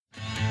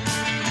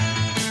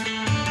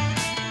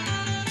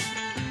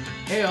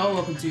Hey all,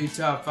 welcome to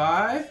Top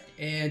 5,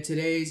 and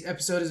today's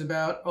episode is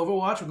about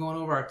Overwatch. We're going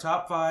over our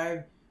top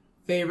 5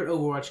 favorite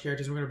Overwatch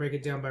characters. We're going to break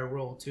it down by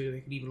role too, to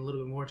make it even a little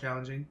bit more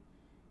challenging.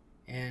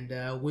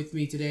 And with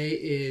me today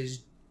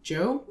is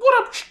Joe.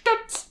 What up,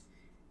 Stutz?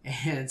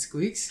 And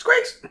Squeaks.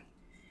 Squeaks!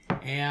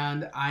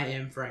 And I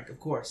am Frank, of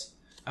course.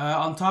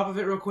 On top of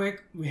it, real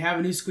quick, we have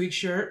a new Squeaks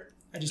shirt.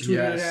 I just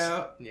tweeted it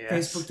out,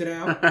 Facebooked it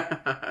out.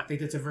 I think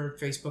that's a verb,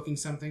 Facebooking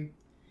something.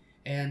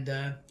 And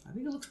I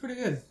think it looks pretty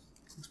good.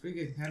 Looks pretty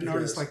good. Had an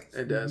artist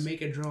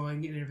make a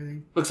drawing and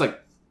everything. Looks like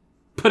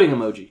pudding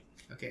emoji.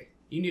 Okay.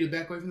 You need to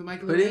back away from the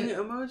mic a little bit.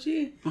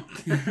 Pudding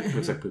emoji?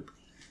 Looks like poop.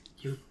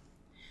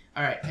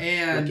 Alright,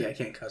 and... Okay, I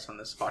can't cuss on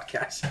this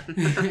podcast.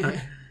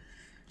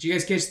 Did you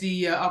guys catch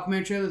the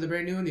Aquaman trailer, the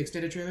brand new one, the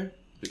extended trailer?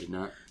 We did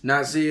not.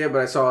 Not see it,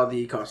 but I saw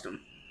the costume.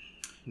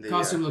 The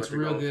costume looks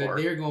real good.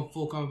 They're going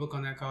full comic book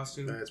on that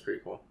costume. That's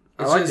pretty cool.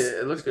 I liked it.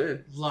 It looks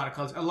good. A lot of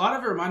colors. A lot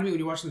of it reminded me, when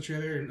you're watching the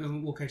trailer,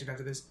 and we'll catch it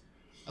after this,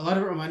 a lot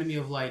of it reminded me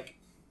of, like,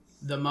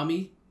 The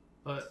Mummy,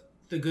 but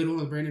the good one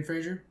with Brendan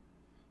Fraser.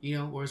 You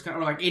know, where it's kind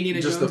of, or like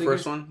Indiana Jones. Just the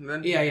first one,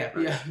 then?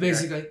 Yeah,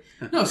 basically.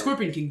 No,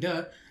 Scorpion King,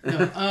 duh.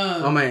 No,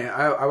 oh, man,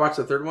 I watched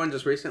the third one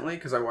just recently,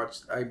 because I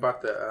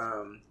bought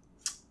the,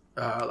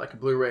 like a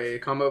Blu-ray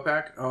combo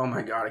pack. Oh,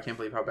 my God, I can't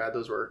believe how bad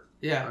those were.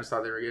 Yeah. I just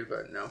thought they were good,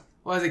 but no.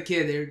 Well, as a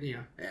kid, they were, you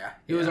know. Yeah.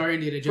 It was our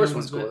Indiana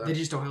Jones, cool, but they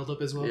just don't hold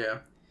up as well. Yeah.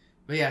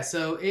 But yeah,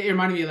 so it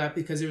reminded me of that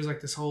because there was like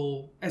this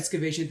whole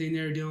excavation thing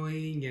they were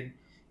doing, and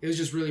it was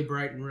just really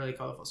bright and really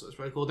colorful. So it's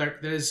really cool. There's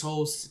this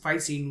whole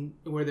fight scene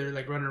where they're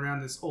like running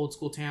around this old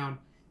school town.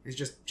 It's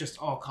just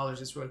all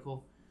colors. It's really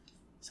cool.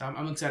 So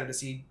I'm excited to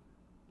see,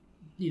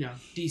 you know,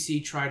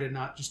 DC try to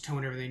not just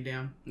tone everything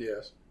down.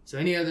 Yes. So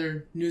any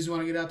other news you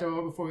want to get out there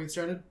before we get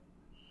started?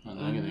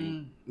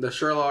 The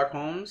Sherlock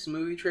Holmes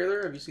movie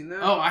trailer. Have you seen that?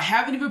 Oh, I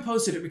haven't even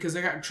posted it because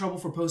I got in trouble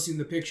for posting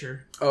the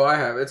picture. Oh, I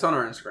have. It's on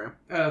our Instagram.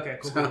 Oh, okay,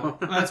 cool. Well,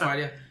 that's fine,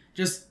 yeah.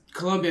 Just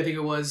Columbia, I think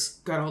it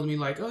was, got a hold of me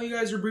like, oh, you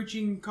guys are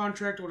breaching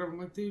contract or whatever. I'm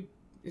like, dude,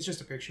 it's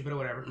just a picture, but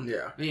whatever.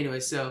 Yeah. Anyway,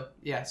 so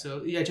check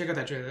out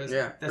that trailer.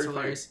 That's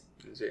hilarious.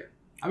 Yeah.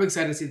 I'm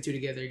excited to see the two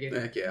together again.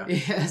 Heck yeah.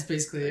 Yeah, that's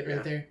basically it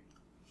right there.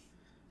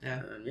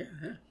 Yeah. Yeah.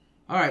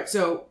 All right,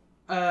 so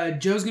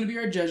Joe's going to be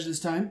our judge this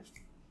time.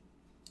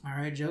 All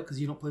right, Joe, because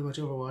you don't play much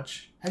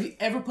Overwatch. Have you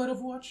ever played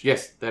Overwatch?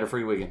 Yes, they had a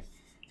free weekend.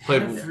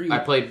 I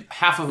played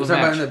half of a match.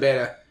 match. In the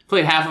beta.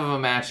 Played half of a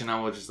match, and I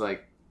was just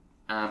like,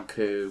 I'm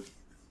cool.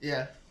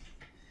 Yeah.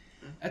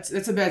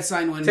 That's a bad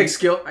sign when takes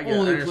skill. I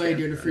only play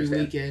during a free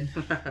weekend.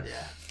 Yeah. That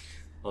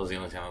was the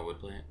only time I would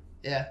play it.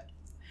 Yeah.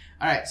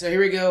 All right, so here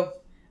we go.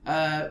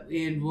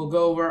 And we'll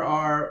go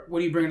over what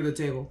do you bring to the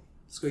table?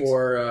 Squeaks.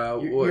 For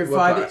your what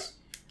five. class?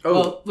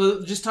 Oh.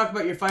 Well, just talk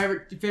about your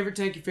favorite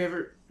tank, your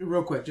favorite,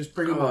 real quick. Just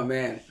bring them up. Oh,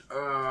 man.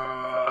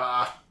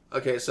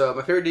 Okay, so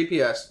my favorite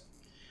DPS,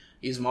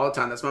 use them all the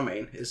time, that's my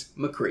main, is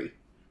McCree.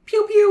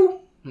 Pew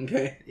pew!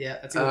 Okay. Yeah,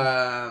 that's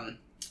good.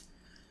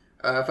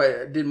 If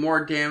I did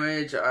more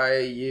damage, I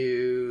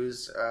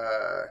use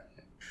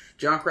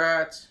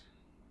Junkrat.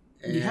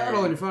 You have it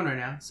all on your phone right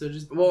now, so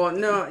just... Well,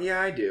 no, yeah,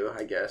 I do,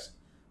 I guess.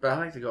 But I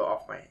like to go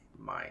off my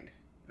mind.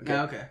 Okay.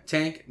 Okay.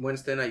 Tank,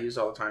 Winston, I use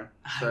all the time.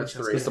 So that's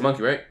 3. It's the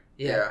monkey, right?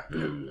 Yeah.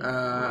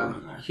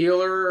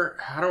 Healer,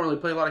 I don't really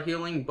play a lot of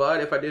healing,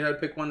 but if I did have to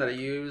pick one that I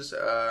use,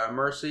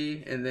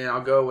 Mercy, and then I'll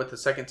go with the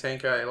second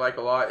tank I like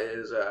a lot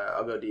is,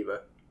 I'll go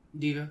Diva.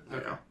 Diva?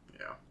 Okay.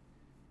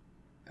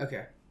 Yeah.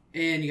 Okay.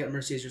 And you got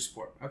Mercy as your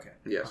support. Okay.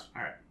 Yes.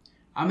 All right.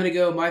 I'm going to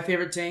go my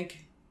favorite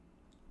tank.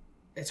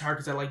 It's hard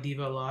because I like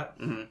Diva a lot,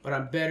 but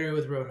I'm better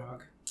with Roadhog.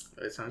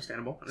 It's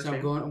understandable. So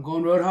I'm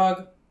going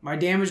Roadhog. My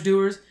damage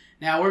doers.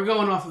 Now, we're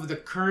going off of the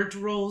current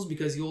roles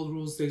because the old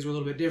rules, things were a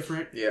little bit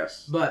different.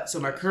 Yes. But, so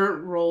my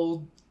current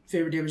role,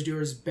 favorite damage doer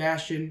is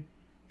Bastion,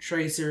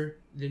 Tracer,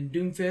 then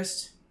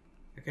Doomfist.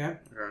 Okay?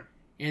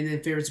 And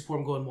then favorite support,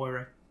 I'm going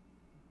Moira.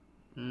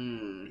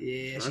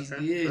 Yeah, she's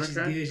good. She's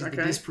good. She's the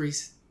Disc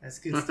Priest. That's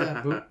good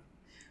stuff. Moira.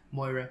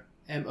 Moira.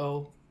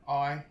 Oh,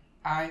 I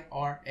had it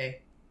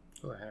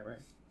right.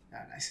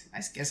 Ah,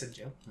 nice guessing,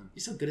 Joe.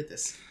 You're so good at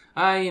this.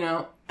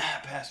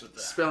 Passed with the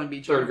spelling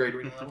bee. 3rd grade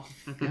reading level.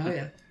 Oh,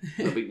 yeah.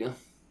 No big deal.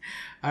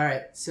 All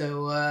right,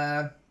 so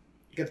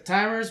got the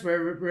timers.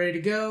 We're ready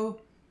to go.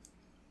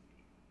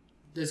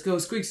 Let's go,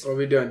 Squeaks. What are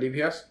we doing,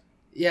 DPS?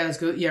 Yeah, let's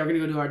go. Yeah, we're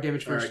going to go do our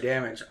damage first. All right,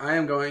 damage. I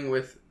am going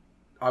with,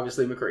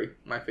 obviously, McCree,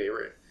 my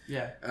favorite.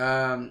 Yeah.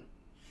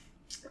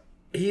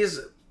 He's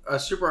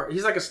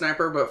like a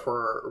sniper, but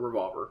for a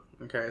revolver.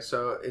 Okay,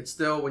 so it's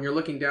still, when you're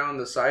looking down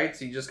the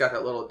sights, you just got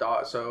that little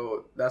dot,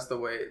 so that's the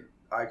way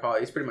I call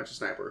it. He's pretty much a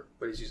sniper,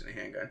 but he's using a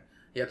handgun.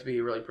 You have to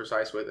be really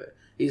precise with it.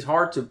 He's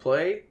hard to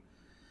play,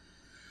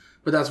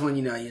 but that's when,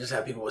 you just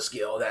have people with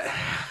skill that,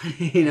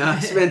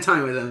 spend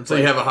time with them. So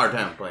you have a hard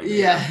time playing.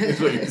 Yeah. That's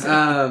what you're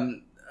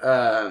saying.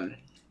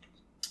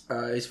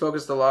 He's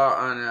focused a lot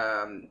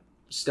on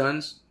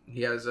stuns.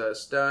 He has a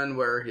stun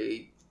where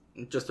he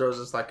just throws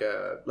us like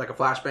a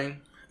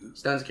flashbang.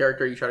 Stuns a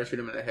character, you try to shoot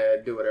him in the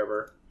head, do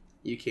whatever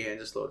you can,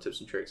 just little tips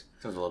and tricks.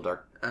 Sounds a little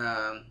dark.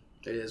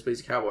 It is, but he's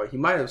a cowboy. You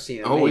might have seen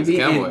him. Oh, he's a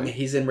Maybe cowboy.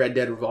 he's in Red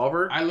Dead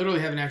Revolver. I literally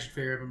have an action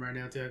figure of him right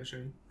now too. I can show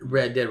you.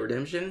 Red Dead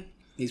Redemption.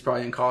 He's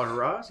probably in Call of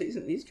Ross. He's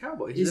a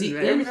cowboy. Is he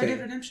in Red Dead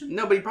Redemption?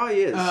 No, but he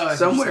probably is Oh,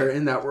 somewhere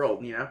in that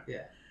world. You know.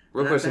 Yeah.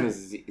 Real Not question that-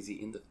 is he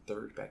in the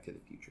third Back to the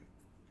Future?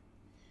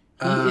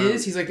 He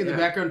is. He's like in the yeah.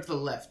 background to the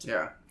left.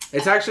 Yeah.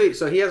 It's actually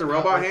so he has a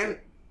robot that's hand.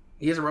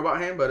 He has a robot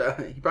hand, but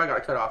he probably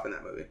got cut off in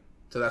that movie.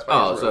 So that's why.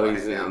 Oh, he has a so robot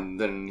he's hand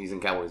now. then he's in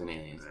Cowboys and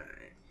Aliens.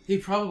 He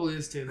probably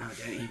is too. Oh,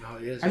 dang, he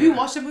probably is. Have you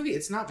watched that movie?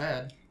 It's not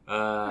bad.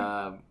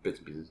 Bits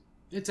and pieces.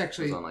 It's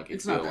actually. It was on, like,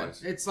 it's HBO not bad.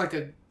 once. It's like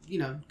a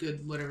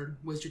good whatever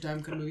waste your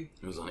time kind of movie.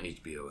 It was on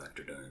HBO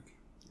after dark.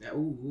 Yeah.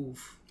 Ooh.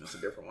 That's a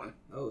different one.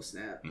 Oh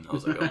snap. And I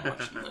was like, I'm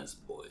watching this,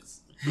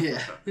 boys.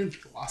 Yeah.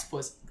 Lost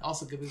Boys.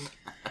 Also good movie.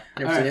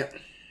 Never All seen right.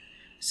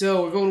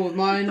 So we're going with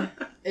mine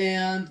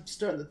and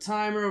starting the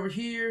timer over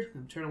here.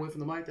 I'm turning away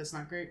from the mic. That's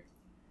not great.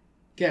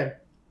 Okay.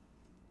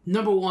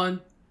 Number 1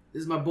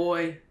 is my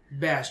boy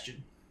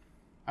Bastion.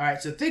 All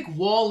right. So think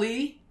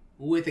Wall-E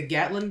with a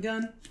Gatling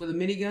gun, with a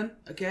minigun.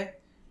 Okay.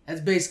 That's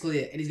basically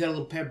it. And he's got a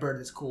little pet bird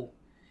that's cool.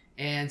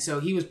 And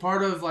so he was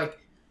part of like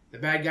the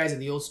bad guys in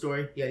the old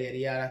story. Yada yada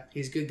yada.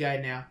 He's a good guy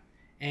now.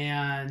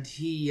 And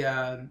he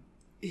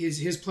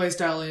his play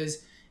style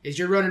is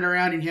you're running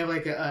around and you have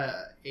like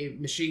a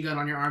machine gun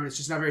on your arm. It's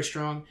just not very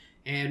strong,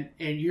 and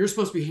you're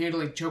supposed to be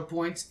handling choke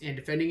points and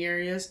defending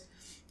areas.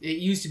 It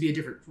used to be a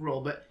different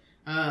role, but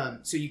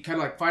so you kind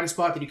of like find a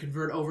spot that you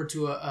convert over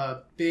to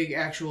a big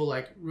actual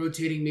like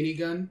rotating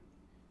minigun,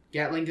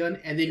 Gatling gun,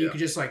 and then you could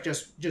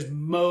just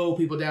mow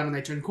people down and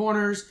they turn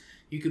corners.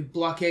 You could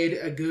blockade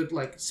a good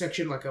like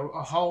section like a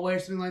hallway or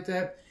something like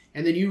that,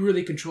 and then you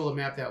really control the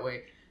map that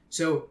way.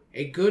 So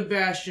a good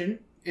Bastion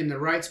in the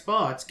right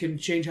spots can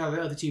change how the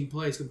other team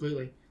plays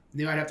completely.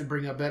 They might have to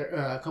bring up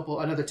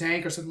another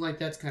tank or something like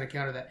that to kind of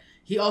counter that.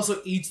 He also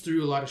eats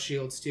through a lot of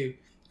shields too,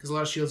 because a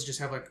lot of shields just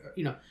have like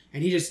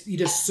and he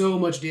does so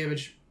much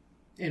damage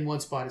in one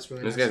spot. It's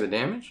really This nice. guy's a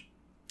damage?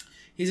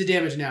 He's a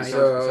damage now. He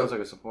Yeah. sounds like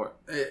a support.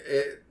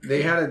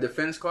 They had a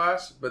defense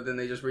class, but then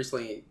they just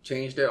recently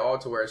changed it all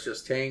to where it's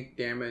just tank,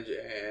 damage,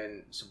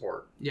 and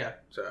support. Yeah,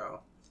 So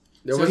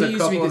there So was he a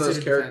used to be couple of those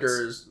considered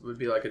characters would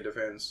be like a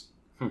defense.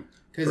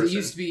 because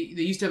person.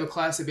 they used to have a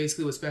class that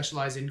basically was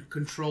specialized in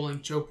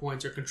controlling choke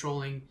points or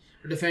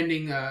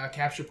defending a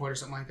capture point or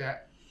something like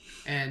that,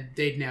 and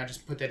they'd now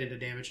just put that into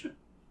damage.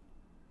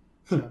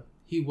 So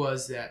he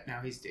was that.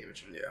 Now he's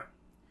damage. Yeah,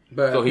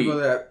 but So people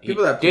that he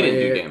play didn't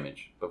do it,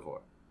 damage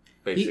before,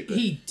 He basically.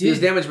 he he was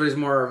did. damage, but he's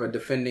more of a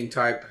defending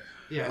type.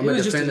 Yeah, I'm it gonna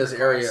was just a defend this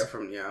different area class.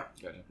 from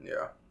Gotcha.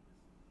 yeah.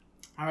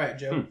 All right,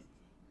 Joe.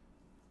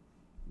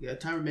 You got a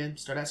timer, man.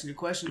 Start asking your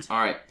questions. All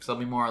right, tell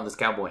me more on this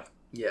cowboy.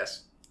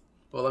 Yes.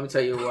 Well, let me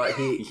tell you what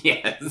he.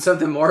 Yes.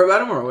 Something more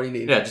about him, or what do you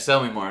need? Yeah, just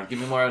tell me more. Give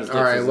me more of his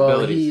All right. his Well,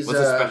 abilities. he's What's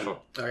his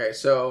special? Okay,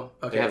 so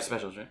They have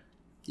specials, right?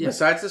 Yeah.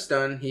 Besides the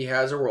stun, he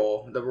has a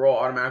roll. The roll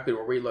automatically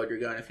will reload your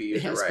gun if you They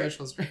use it have right.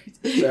 specials, right?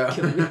 So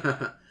Killing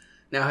me.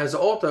 now his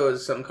ulto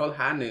is something called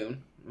High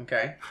Noon.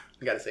 Okay,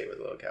 I got to say it with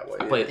a little cowboy.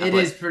 I played. It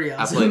is pretty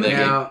I awesome. played that game.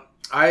 Now,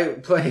 I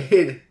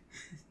played.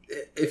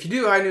 If you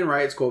do High Noon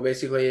right, it's cool.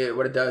 Basically,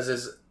 what it does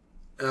is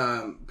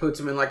puts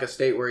him in like a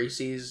state where he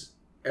sees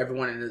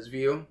everyone in his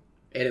view,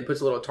 and it puts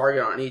a little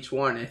target on each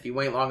one. And if you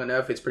wait long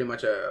enough, it's pretty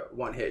much a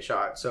one-hit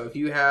shot. So if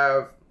you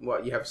have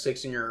you have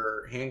 6 in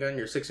your handgun,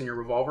 you're 6 in your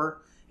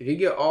revolver. If you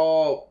get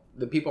all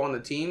the people on the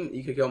team,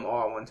 you could kill them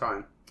all at one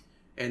time.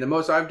 And the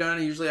most I've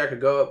done, usually I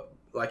could go up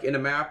like in a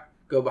map,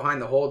 go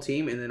behind the whole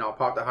team, and then I'll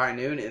pop the High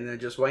Noon, and then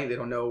just wait. They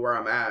don't know where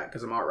I'm at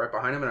because I'm out right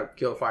behind them, and I've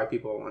killed 5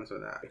 people at once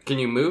with that. Can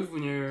you move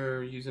when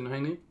you're using high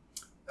noon?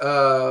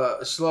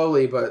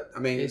 Slowly, but I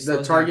mean It the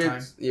slows down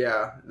targets.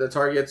 Yeah, the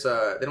targets.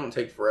 They don't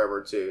take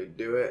forever to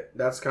do it.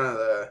 That's kind of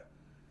the.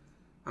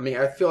 I mean,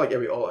 I feel like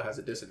every ult has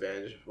a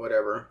disadvantage.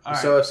 Whatever. All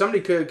So right. if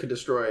somebody could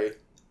destroy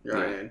your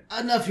Yeah. iron.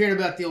 Enough hearing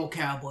about the old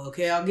cowboy.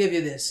 Okay, I'll give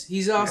you this.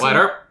 He's awesome. Light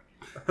up.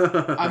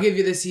 I'll give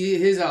you this.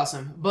 He's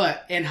awesome.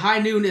 And High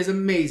Noon is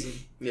amazing.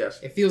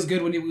 Yes. It feels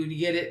good when you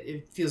get it.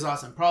 It feels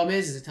awesome. Problem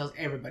is it tells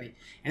everybody,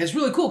 and it's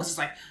really cool because it's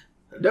like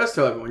It does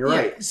tell everyone. You're Yeah,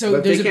 right. so but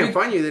if there's they a can't big-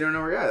 find you, they don't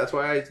know where you're at. That's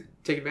why I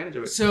take advantage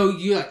of it. so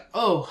you're like,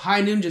 oh,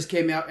 High Noon just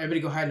came out. Everybody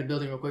go hide in the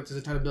building real quick. There's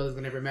a ton of buildings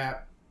on every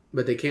map.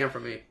 But they can't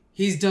from me.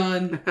 He's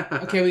done.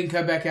 Okay, we can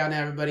come back out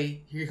now,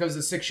 everybody. Here comes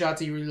the 6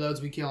 shots he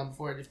reloads. We kill him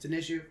before it's an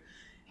issue.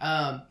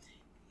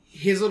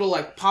 His little,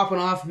 like, popping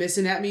off,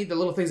 missing at me, the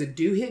little things that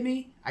do hit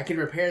me, I can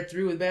repair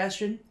through with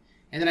Bastion.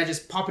 And then I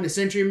just pop into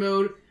sentry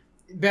mode.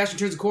 Bastion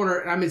turns the corner,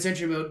 and I'm in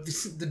sentry mode.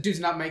 The dude's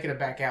not making it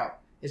back out.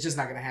 It's just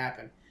not going to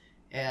happen.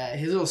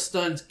 His little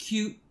stun's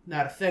cute,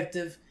 not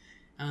effective.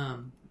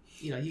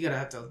 You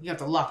have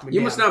to lock him You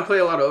down. must not play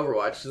a lot of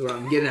Overwatch, is what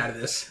I'm getting out of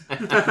this.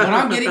 What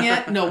I'm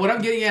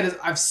getting at is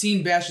I've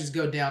seen Bastions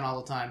go down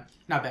all the time.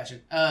 Not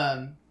Bastion.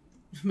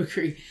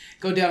 McCree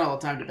go down all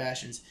the time to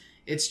Bastions.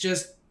 It's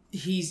just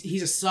he's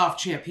a soft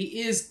champ.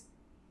 He's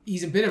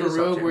a bit of a He's a soft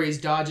rogue champ. where he's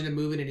dodging and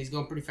moving and he's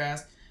going pretty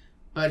fast.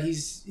 But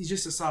he's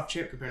just a soft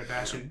champ compared to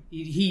Bastion.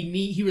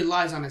 He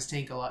relies on his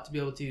tank a lot to be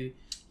able to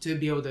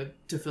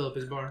fill up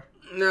his bar.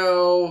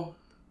 No,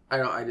 I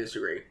don't. I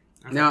disagree.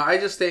 Okay. Now, I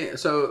just think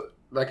so.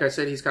 Like I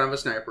said, he's kind of a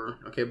sniper.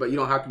 Okay, but you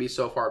don't have to be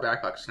so far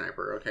back like a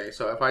sniper. Okay,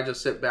 so if I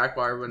just sit back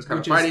while everyone's kind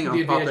Which of fighting, is the I'm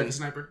advantage of popping. a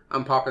sniper.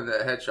 I'm popping the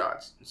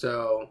headshots.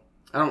 So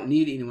I don't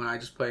need anyone. I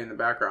just play in the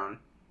background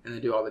and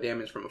then do all the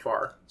damage from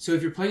afar. So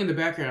if you're playing in the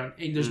background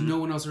and there's no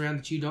one else around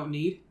that you don't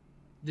need,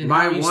 then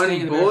My how are you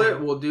staying in one the bullet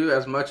background? will do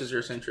as much as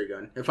your sentry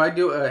gun. If I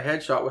do a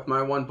headshot with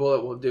my one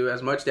bullet, will do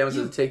as much damage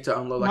as it take to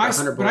unload like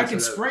 100 bullets. But I can of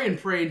that. spray and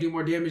pray and do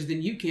more damage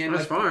than you can.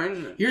 That's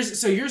fine. Yours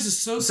is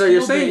so. So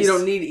you're saying you skill-based.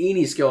 don't need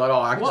any skill at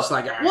all? I can just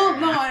like. Well,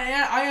 no,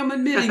 I am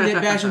admitting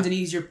that Bastion's an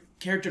easier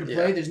character to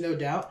play. Yeah. There's no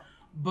doubt.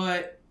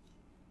 But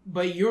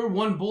your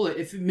one bullet,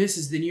 if it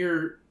misses, then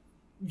you're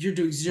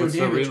doing zero What's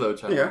damage. the reload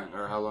time? Yeah.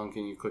 Or how long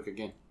can you click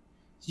again?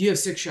 You have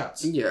 6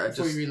 shots. Yeah,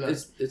 before just you reload,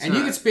 it's and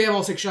you not- can spam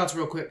all 6 shots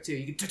real quick too.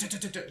 You can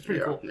it's pretty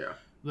yeah, cool. Yeah.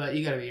 But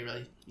you gotta be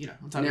really,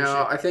 on top of your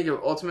Now shit. I think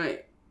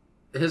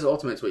his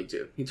ultimate's weak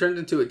too. He turns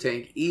into a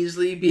tank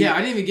easily. Yeah,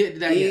 I didn't even get to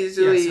that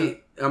easily.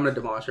 yet. Yeah, I'm gonna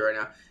demolish it right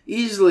now.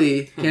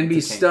 Easily can be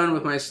It's a tank. stunned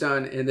with my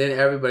stun, and then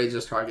everybody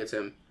just targets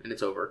him, and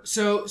it's over.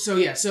 So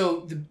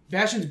the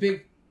Bastion's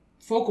big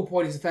focal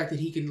point is the fact that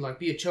he can like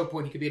be a choke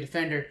point. He can be a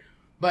defender,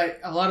 but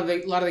a lot of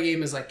the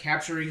game is like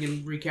capturing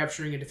and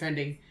recapturing and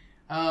defending.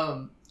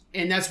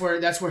 And that's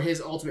where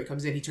his ultimate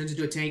comes in. He turns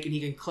into a tank and he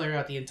can clear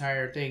out the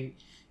entire thing.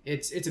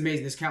 It's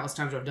amazing. There's countless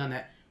times where I've done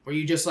that. Where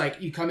you just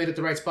like you come in at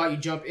the right spot, you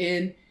jump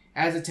in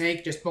as a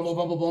tank, just boom, boom,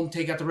 boom, boom, boom,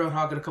 take out the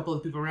Roadhog and a couple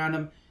of people around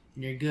him,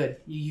 and you're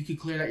good. You can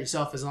clear that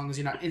yourself as long as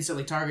you're not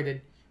instantly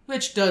targeted,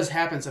 which does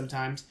happen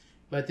sometimes.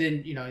 But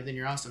then then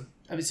you're awesome.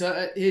 I mean,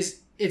 so it's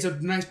a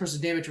nice burst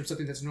of damage from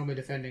something that's normally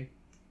defending.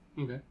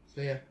 Okay.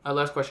 So yeah.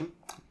 Last question.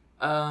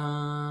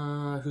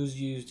 Who's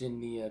used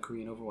in the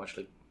Korean Overwatch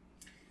League?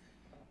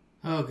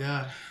 Oh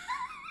god,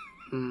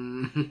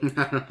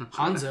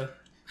 Hanzo.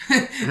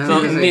 Hanzo.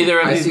 So neither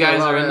of these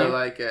guys are in there?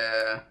 Like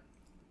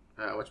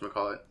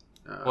whatchamacallit.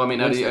 Well, I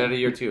mean, out Winston. of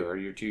your 2, are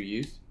your 2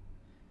 used?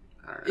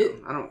 I don't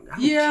know. I don't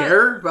Yeah.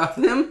 care about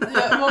them.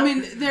 Yeah, well, I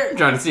mean, I'm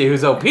trying to see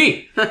who's OP.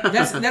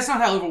 that's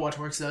not how Overwatch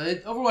works though.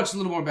 Overwatch is a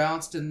little more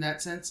balanced in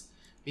that sense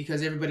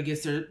because everybody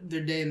gets their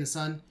day in the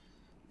sun.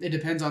 It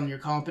depends on your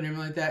comp and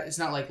everything like that. It's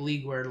not like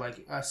League where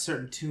like a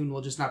certain tune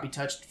will just not be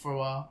touched for a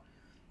while.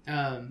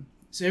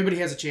 So everybody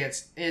has a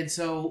chance, and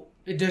so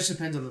it just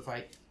depends on the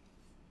fight.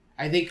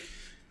 I think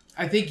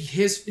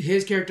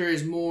his character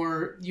is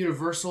more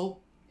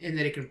universal in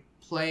that it can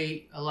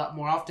play a lot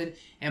more often,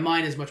 and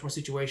mine is much more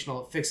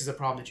situational. It fixes a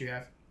problem that you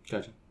have.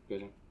 Gotcha. Fair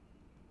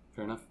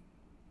enough.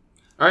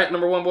 All right,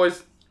 number 1,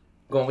 boys.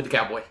 Going with the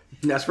cowboy.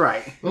 That's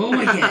right. Oh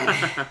my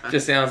god!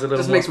 Just sounds a little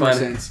Just more makes more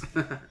fun. sense.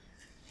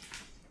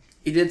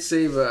 He did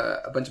save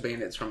a bunch of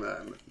bandits from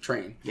a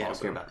train. Yeah, I don't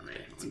also. care about I mean,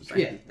 bandits. I'm just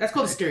saying. Yeah, that's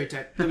called a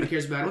stereotype. Nobody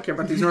cares I about don't it. care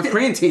about these North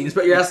Korean teams,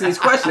 but you're asking these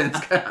questions.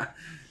 God.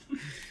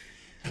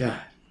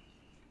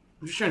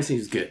 I'm just trying to see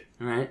who's good.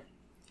 All right.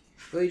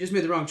 Well, you just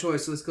made the wrong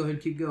choice, so let's go ahead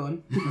and keep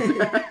going.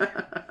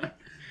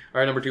 All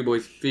right, number 2,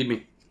 boys. Feed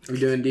me. Are we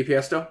doing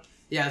DPS still?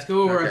 Yeah, let's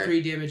go over our Okay.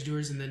 3 damage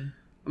doers and then.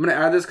 I'm gonna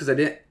add this because I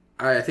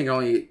think I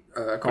only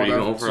Are called you out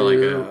going for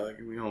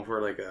two- we going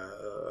for like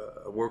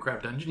a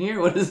Warcraft dungeon here?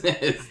 What is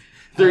this?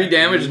 3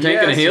 damage, a tank,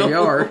 and a Yes, heal. we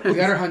are. We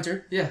got our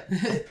hunter. Yeah.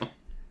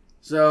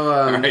 So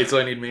All right, so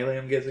I need melee.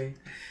 I'm guessing.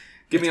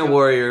 Give me a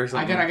warrior or I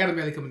something. got a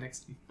melee coming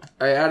next.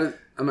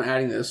 I'm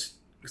adding this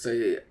because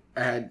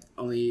I had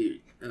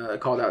only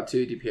called out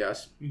 2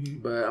 DPS,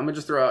 Mhm. but I'm gonna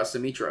just throw out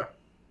Symmetra,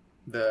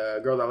 the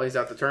girl that lays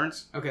out the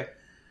turns. Okay.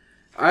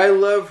 I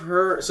love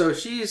her. So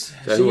she that used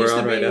who we're to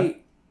on be right now?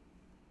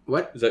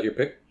 what? Is that your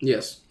pick?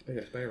 Yes,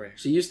 Yes, by right.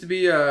 she used to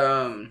be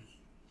a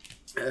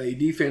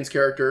defense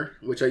character,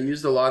 which I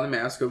used a lot in the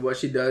mask. Of what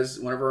she does,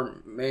 one of her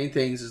main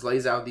things is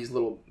lays out these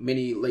little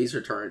mini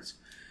laser turrets.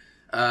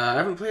 I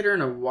haven't played her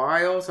in a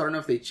while, so I don't know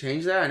if they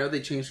changed that. I know they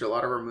changed a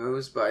lot of her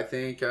moves, but I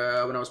think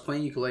when I was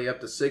playing, you could lay up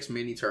to 6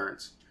 mini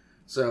turns.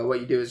 So what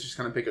you do is just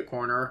kind of pick a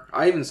corner.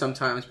 I even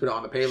sometimes put it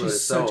on the payload She's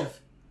itself. such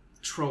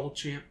a troll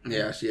champ.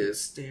 Yeah, she is.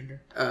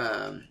 Standard.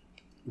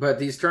 But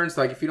these turns,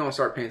 like if you don't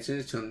start paying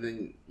attention to them,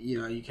 then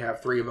you can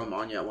have 3 of them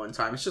on you at one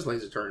time. It's just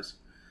laser turns.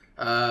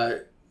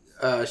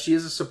 She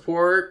is a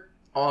support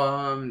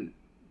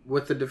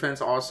with the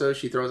defense. Also,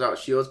 she throws out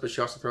shields, but she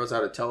also throws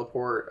out a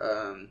teleport,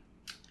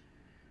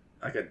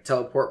 like a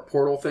teleport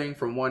portal thing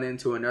from one end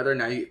to another.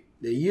 Now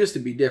they used to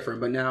be different,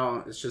 but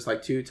now it's just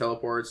like 2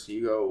 teleports.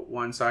 You go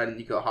one side and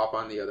you go hop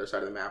on the other side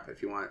of the map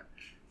if you want,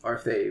 or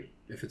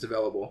if it's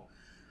available.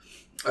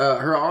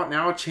 Her alt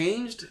now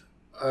changed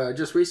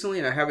just recently,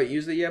 and I haven't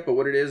used it yet. But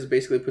what it is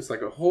basically puts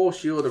like a whole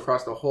shield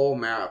across the whole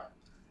map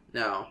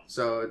now.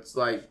 So it's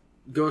like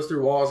goes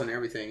through walls and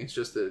everything. It's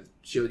just a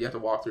shield you have to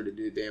walk through to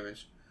do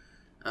damage.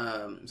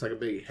 It's like a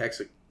big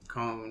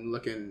hexagon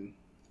looking,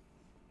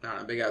 I don't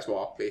know, big ass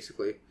wall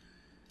basically.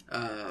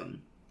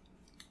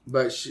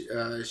 But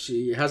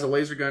she has a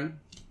laser gun.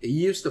 It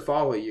used to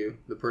follow you,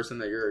 the person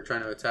that you're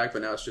trying to attack,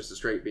 but now it's just a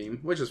straight beam,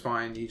 which is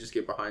fine. You just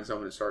get behind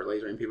someone and start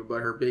lasering people.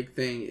 But her big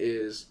thing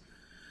is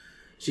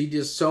she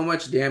does so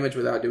much damage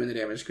without doing the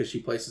damage because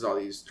she places all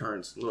these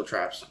turns, little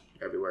traps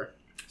everywhere.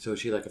 So is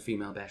she like a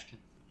female Bastion?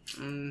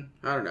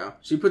 I don't know.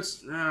 She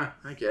puts. I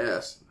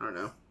guess. I don't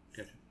know.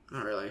 Gotcha.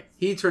 Not really.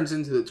 He turns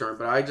into the turn,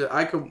 but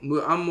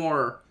I'm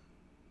more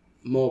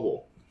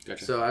mobile.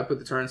 Gotcha. So I put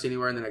the turrets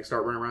anywhere, and then I can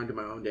start running around to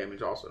my own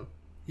damage also.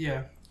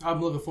 Yeah,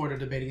 I'm looking forward to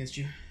debate against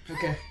you.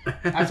 Okay.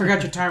 I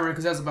forgot your timer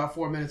because that was about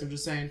 4 minutes. I'm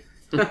just saying.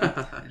 What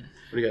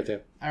do you got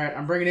there? All right,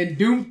 I'm bringing in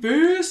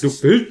Doomfist.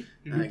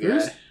 That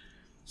guy.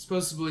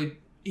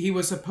 He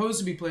was supposed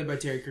to be played by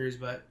Terry Crews,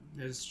 but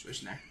there's a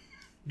situation there.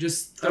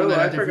 Just Oh,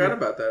 I forgot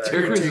about that.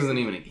 Terry Crews isn't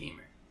even a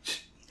gamer.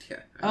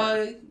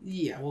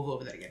 Yeah, we'll go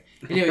over that again.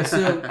 Anyway,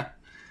 so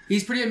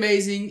he's pretty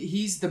amazing.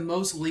 He's the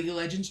most League of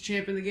Legends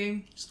champ in the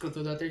game. Just gonna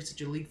throw that out there.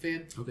 Such a League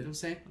fan. Okay. You know what I'm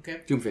saying?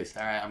 Okay. Doomfist.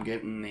 All right, I'm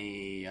getting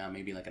a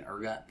maybe like an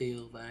Urgot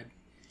feel vibe.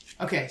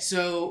 Okay,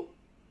 so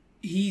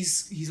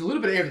he's a little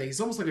bit of everything.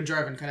 He's almost like a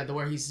Jarvan, kind of the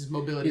where his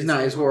mobility. He's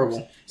not. He's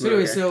horrible. So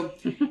anyway, so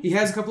he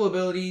has a couple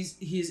abilities.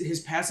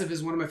 His passive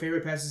is one of my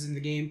favorite passes in the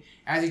game.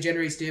 As he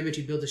generates damage,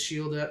 he builds a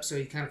shield up, so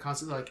he kind of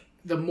constantly like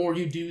the more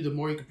you do, the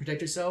more you can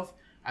protect yourself.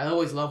 I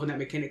always love when that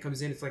mechanic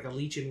comes in. It's like a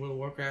leech in World of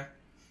Warcraft.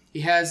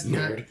 He has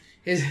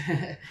his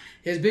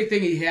his big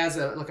thing. He has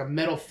like a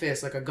metal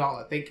fist, like a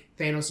gauntlet. Think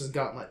Thanos'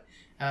 gauntlet.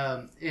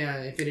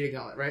 Infinity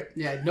Gauntlet, right?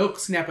 Yeah, no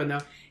snapping though.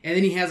 And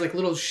then he has like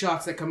little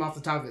shots that come off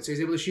the top of it, so he's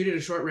able to shoot it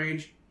at short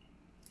range.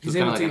 He's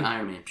kind of like an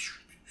Iron Man.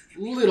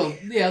 A little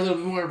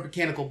bit more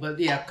mechanical, but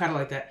yeah, kind of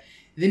like that.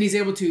 And then he's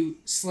able to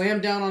slam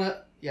down on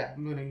a. Yeah,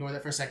 I'm gonna ignore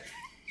that for a sec.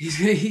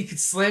 He could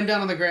slam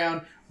down on the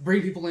ground,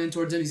 bring people in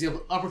towards him. He's able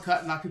to uppercut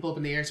and knock people up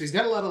in the air. So he's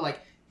got a lot of like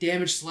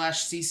damage /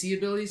 CC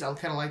abilities. I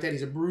kind of like that.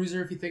 He's a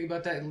bruiser if you think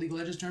about that in League of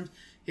Legends terms.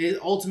 His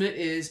ultimate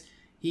is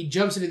he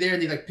jumps into there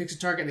and he like picks a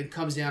target and then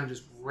comes down and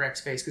just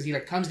wrecks face because he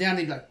like comes down and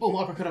he's like boom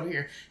uppercut over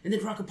here and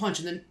then rocket punch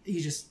and then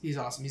he's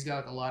awesome. He's got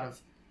like a lot of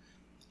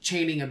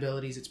chaining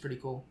abilities. It's pretty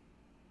cool.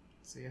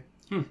 So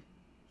yeah,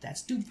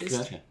 that's Doomfist.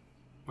 Gotcha.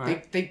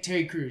 Right. Think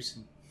Terry Crews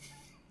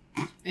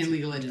in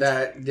League of Legends.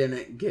 That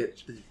didn't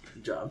get the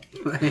job.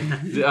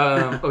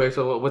 Okay,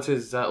 so what's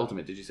his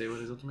ultimate? Did you say what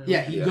his ultimate?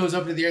 Yeah, he goes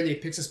up into the air and then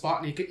he picks a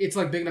spot and it's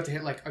like big enough to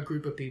hit like a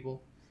group of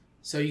people.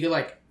 So you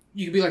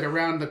could be like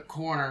around the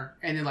corner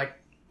and then like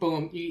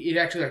boom, you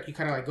actually like you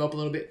kind of like go up a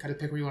little bit, kind of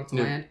pick where you want to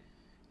land,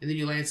 and then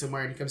you land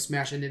somewhere and you come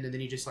smashing in and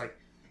then you just like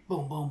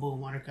boom, boom,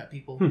 boom, undercut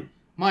people.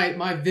 My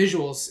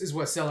visuals is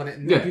what's selling it,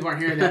 and people aren't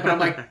hearing that, but I'm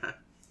like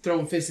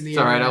throwing fists in the air.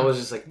 It's alright, I was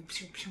just like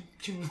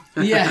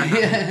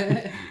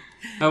yeah.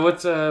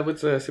 What's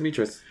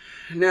Symmetra's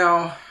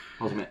Now,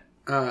 ultimate?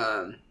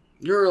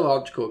 You're a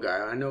logical guy.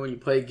 I know when you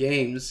play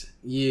games,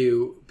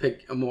 you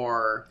pick a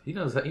more He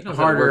knows how to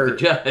harder work the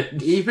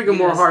judge. You pick a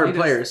more harder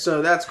player,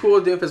 so that's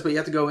cool with Doomfist. But you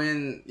have to go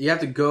in. You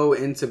have to go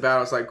into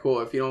battles like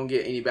cool. If you don't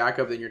get any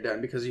backup, then you're done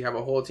because you have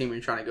a whole team and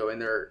you're trying to go in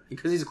there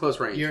because he's a close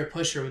range. You're a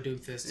pusher with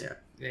Doomfist. Yeah,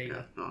 there you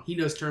go. Oh. He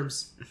knows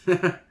terms.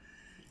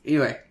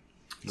 Anyway,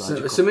 so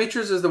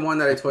Symmetra's is the one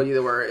that I told you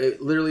that where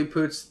it literally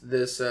puts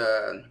this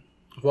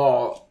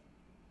wall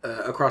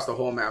across the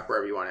whole map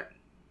wherever you want it.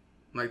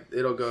 Like,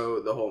 it'll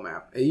go the whole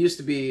map. It used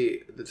to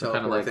be the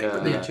teleport thing,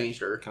 but they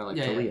changed her. Kind of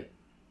like Talia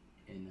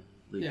in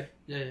League.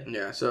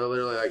 Yeah, so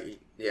literally, like,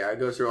 it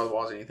goes through all the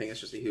walls and anything. It's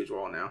just a huge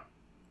wall now.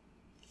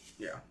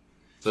 Yeah.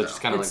 So it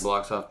just kind of like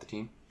blocks off the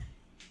team?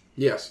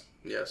 Yes.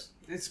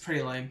 It's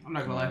pretty lame. I'm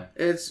not going to lie.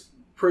 It's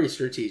pretty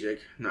strategic,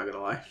 not going to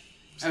lie.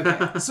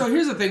 Okay, so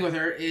here's the thing with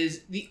her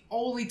is the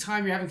only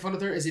time you're having fun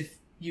with her is if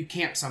you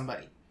camp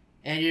somebody.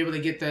 And you're able to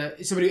get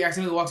somebody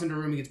accidentally walks into a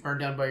room and gets burned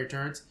down by your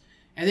turrets.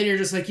 And then you're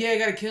just like, yeah, I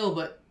got to kill,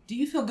 but do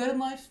you feel good in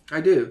life? I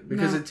do,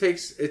 because it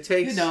takes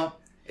You don't.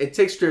 It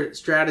takes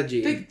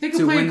strategy. Think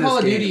of playing Call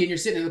of Duty and you're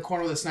sitting in the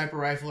corner with a sniper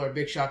rifle or a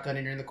big shotgun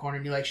and you're in the corner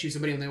and you like shoot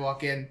somebody when they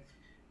walk in.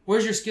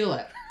 Where's your skill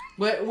at?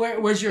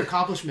 Where's your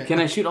accomplishment? Can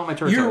I shoot all my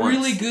turrets You're at once?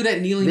 really good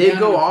at kneeling They down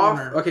go in the off.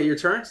 corner. Okay, your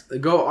turrets they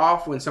go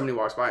off when somebody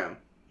walks by them.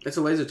 It's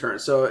a laser turret,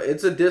 so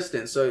it's a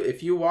distance. So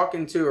if you walk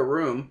into a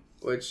room,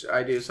 which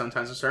I do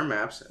sometimes in certain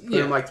maps, put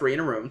them like 3 in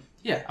a room.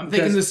 Yeah, I'm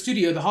thinking the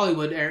studio, the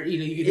Hollywood area,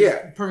 you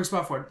get perfect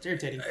spot for it. It's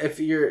irritating. If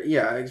you're,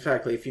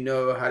 exactly. If you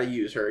know how to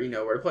use her, you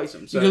know where to place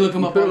them. So you can look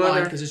them up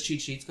online because it's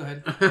cheat sheets. Go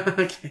ahead.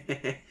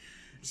 Okay.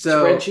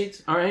 So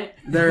spreadsheets, all right.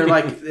 They're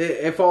like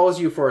it follows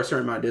you for a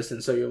certain amount of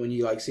distance. So when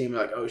you like see them,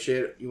 you're like, oh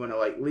shit, you want to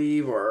like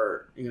leave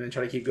or you're gonna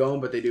try to keep going,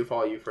 but they do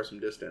follow you for some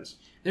distance.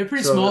 They're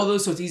pretty small though,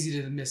 so it's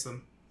easy to miss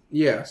them.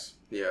 Yes,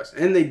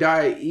 and they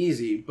die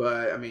easy,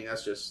 but I mean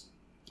that's just.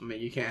 I mean,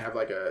 you can't have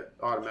like a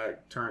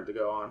automatic turret to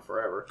go on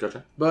forever.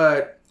 Gotcha.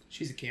 But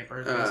she's a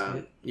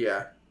camper.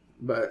 Yeah,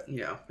 but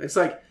it's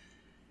like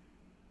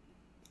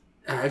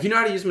if you know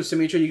how to use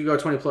Symmetra, you can go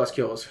 20+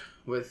 kills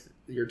with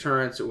your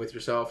turrets, with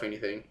yourself,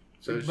 anything.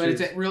 So, but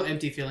it's a real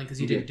empty feeling because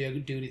you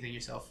didn't do anything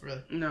yourself,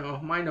 really. No,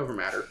 mind over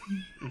matter.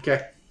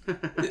 Okay.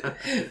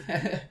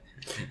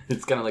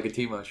 It's kind of like a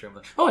Teemo stream.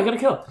 Oh, I got a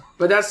kill.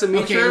 But that's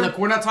Symmetra. Okay, look,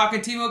 we're not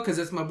talking Teemo because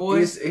that's my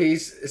boy.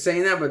 He's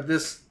saying that, but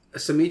this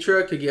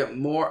Symmetra could get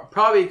more.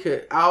 Probably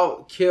could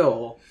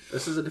outkill.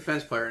 This is a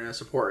defense player and a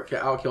support. Could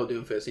outkill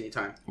Doomfist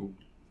anytime. Ooh.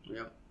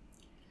 Yep.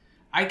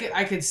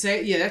 I could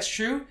say that's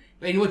true.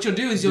 And what you'll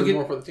do is you'll get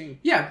more for the team.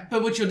 Yeah,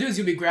 but what you'll do is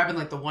you'll be grabbing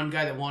like the one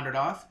guy that wandered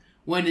off,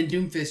 When in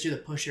Doomfist, you're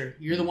the pusher.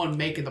 You're the one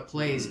making the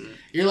plays.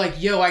 You're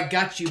like, yo, I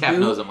got you, Cap boo.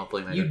 knows I'm a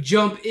playmaker. You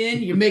jump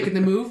in, you're making the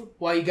move,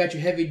 while you got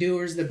your heavy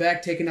doers in the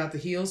back taking out the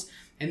heels,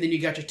 and then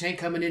you got your tank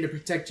coming in to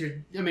protect your...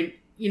 I mean,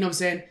 you know what I'm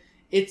saying?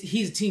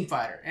 He's a team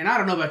fighter. And I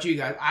don't know about you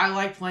guys. I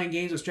like playing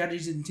games with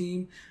strategies in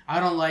team.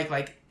 I don't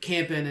like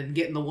camping and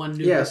getting the one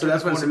new... Yeah, so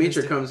that's when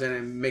Symmetra comes in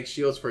and makes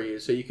shields for you,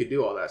 so you could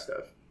do all that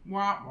stuff.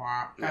 Wah,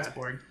 wah. That's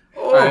boring.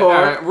 Or, all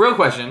right, real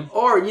question.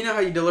 Or, you know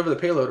how you deliver the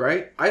payload,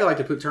 right? I like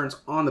to put turns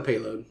on the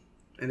payload.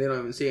 And they don't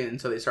even see it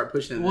until they start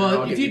pushing it.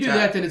 Well, if you do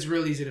that, then it's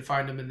real easy to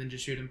find them and then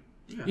just shoot them.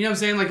 Yeah. You know what I'm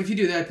saying? Like, if you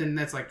do that, then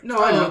that's like...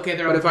 No, I know. Okay,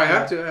 they're but if I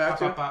have to, I have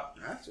to. Pop.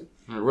 I have to.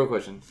 All right, real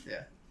question.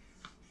 Yeah.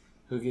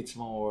 Who gets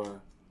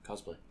more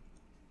cosplay?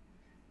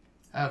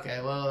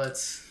 Okay, well,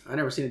 that's... I've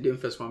never seen a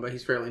Doomfist one, but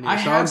he's fairly new.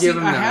 I so I'll give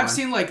him that I have one.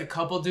 seen, like, a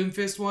couple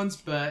Doomfist ones,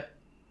 but...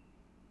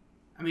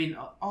 I mean,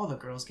 all the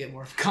girls get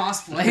more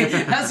cosplay.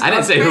 I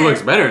didn't say who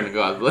looks better in the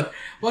cosplay.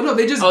 Well, no,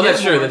 they just Oh, get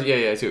that's more. true.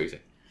 Yeah, I see what you're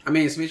saying. I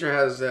mean, Symmetra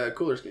has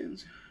cooler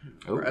skins.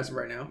 Oh. As of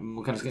right now.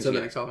 What kind of skins Until you the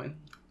got? next Halloween.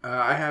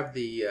 I have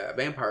the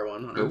vampire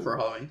one on her for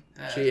Halloween.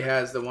 She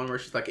has the one where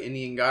she's like an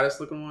Indian goddess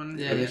looking one.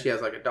 Yeah, and then she has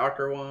like a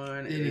doctor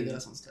one. The Indian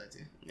goddess one's tight,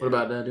 too. What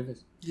about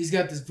Doomfist? He's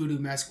got this voodoo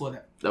mask one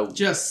that Oh,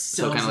 just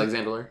so sells kind of it.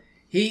 like Zandalar?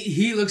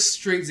 He looks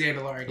straight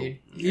Zandalar, dude.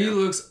 He Yeah.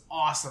 looks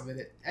awesome in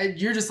it. And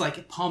you're just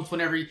like pumped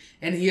whenever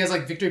and he has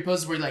like victory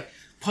poses where he like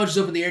punches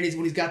up in the air and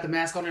when he's got the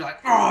mask on, you're like,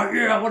 oh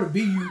yeah, I want to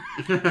be you.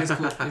 It's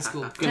cool. It's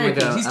cool. Terry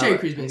Crews. He's Terry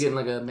Crews, I'm getting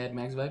like a Mad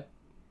Max vibe.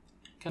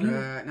 Kind of.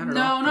 Not at all.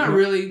 No, not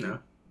really. No.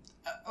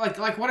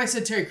 Like what I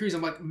said, Terry Crews.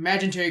 I'm like,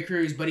 imagine Terry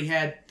Crews, but he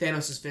had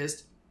Thanos'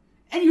 fist,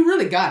 and you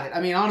really got it.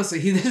 I mean, honestly,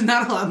 there's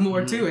not a lot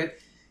more to it.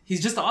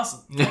 He's just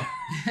awesome.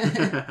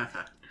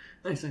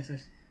 Nice.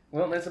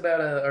 Well, that's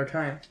about our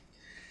time.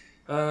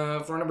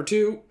 For number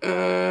 2,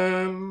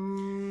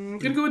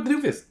 gonna go with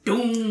Doomfist.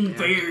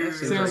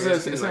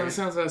 Doomfist.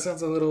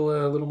 Sounds a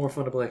little more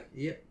fun to play.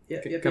 Yep.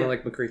 Kind of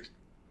like McCree.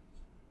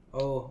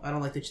 Oh, I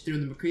don't like that you threw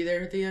in the McCree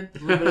there at the end. A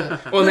little bit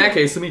of, Well, in that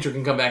case, Symmetra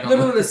can come back a on.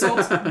 little bit of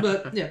salt,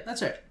 but yeah,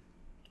 that's right.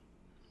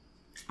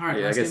 All right.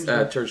 Yeah, I last guess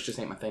damage. church just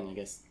ain't my thing. I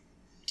guess.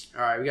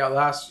 All right, we got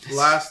last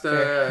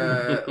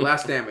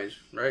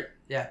damage, right?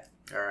 Yeah.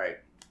 All right.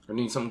 We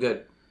need something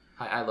good.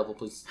 High level,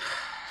 please.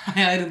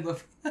 I didn't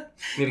love.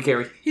 Need a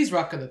carry. He's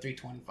rocking the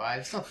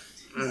 325. So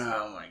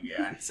Oh my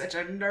god. such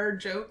a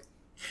nerd joke.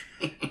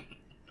 You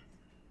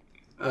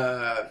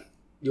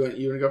want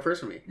to go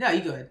first for me? No,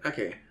 you go ahead.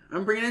 Okay,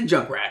 I'm bringing in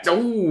Junkrat.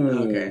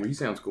 Oh, Okay. He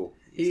sounds cool.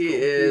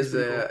 He's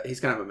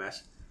kind of a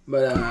mess,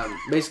 but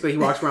basically he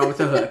walks around with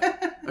a hook,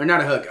 or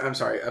not a hook. I'm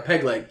sorry, a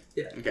peg leg.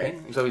 Yeah. Okay.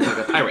 So he's like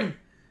a pirate.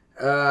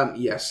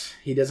 Yes,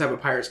 he does have a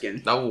pirate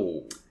skin.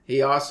 Oh.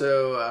 He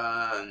also,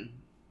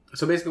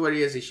 so basically what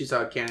he is, he shoots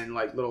out a cannon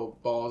like little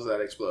balls that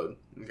explode.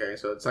 Okay,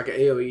 so it's like an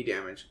AOE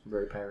damage.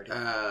 Very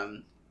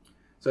piratey.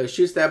 So he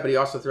shoots that, but he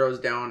also throws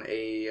down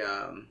a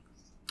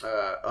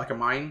like a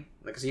mine,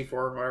 like a C4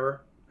 or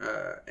whatever,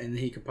 and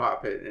he can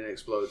pop it and it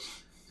explodes.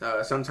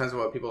 Sometimes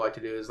what people like to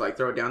do is like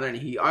throw it down there, and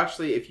he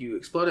actually, if you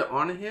explode it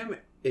on him,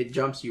 it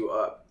jumps you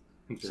up.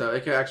 Okay. So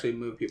it can actually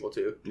move people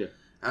too. Yeah.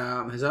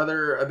 His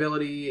other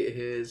ability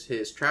is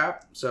his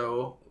trap.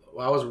 So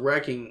I was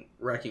wrecking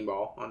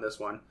ball on this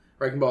one.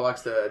 Wrecking ball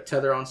likes to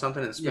tether on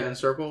something and spin in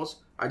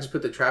circles. I just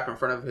put the trap in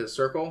front of his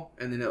circle,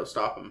 and then it'll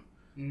stop him.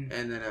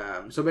 And then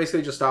so basically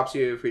it just stops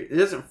you. It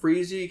doesn't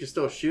freeze you. You can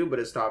still shoot, but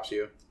it stops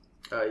you.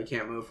 You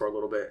can't move for a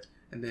little bit,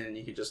 and then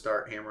you can just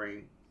start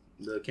hammering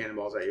the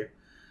cannonballs at you.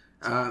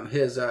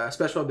 His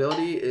special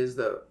ability is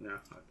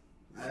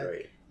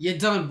wait. You're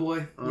done,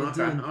 boy. You're Okay.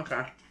 done. Okay.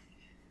 What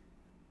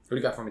do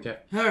you got for me, Jeff?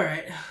 All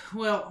right.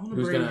 Well,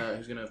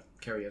 Who's gonna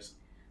carry us?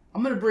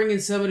 I'm gonna bring in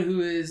somebody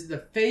who is the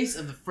face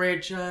of the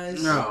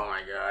franchise. Oh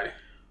my god.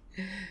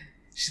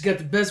 She's got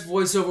the best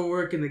voiceover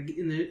work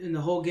in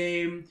the whole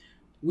game.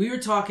 We are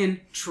talking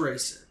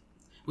Tracer.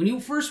 When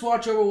you first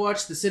watch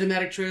Overwatch, the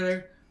cinematic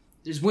trailer,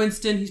 there's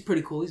Winston. He's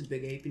pretty cool. He's a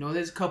big ape. You know,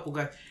 there's a couple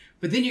guys.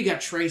 But then you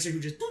got Tracer who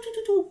just,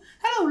 hello,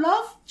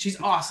 love. She's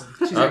awesome.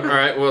 She's All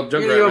right, well,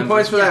 You're gonna give him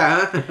points for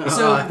that,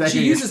 huh? So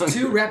she uses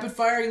 2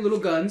 rapid-firing little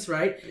guns,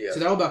 right? Yeah. So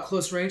they're all about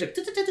close range. Like,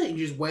 and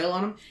you just wail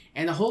on them.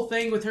 And the whole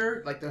thing with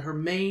her, like her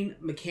main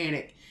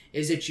mechanic,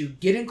 is that you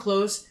get in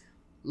close,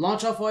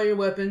 launch off all your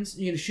weapons,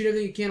 you shoot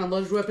everything you can on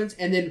those weapons,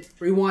 and then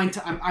rewind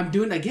time. I'm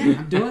doing it again.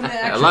 I'm doing the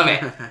action. I love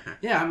it.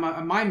 Yeah,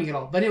 I'm miming it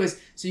all. But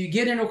anyways, so you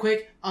get in real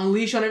quick,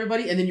 unleash on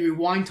everybody, and then you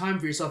rewind time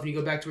for yourself, and you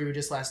go back to where you were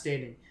just last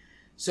standing.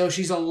 So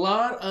she's a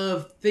lot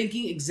of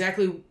thinking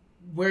exactly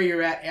where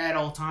you're at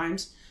all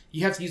times.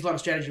 You have to use a lot of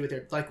strategy with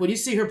her. Like, when you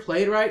see her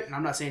played right, and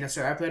I'm not saying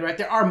necessarily I played right,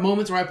 there are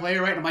moments where I play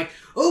her right, and I'm like,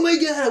 oh my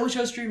god, I wish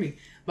I was streaming.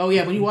 But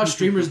yeah, when you watch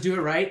streamers do it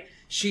right,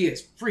 she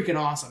is freaking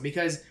awesome,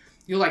 because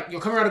you'll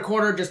come around a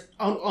corner, just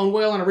on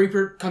whale on a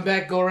Reaper, come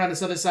back, go around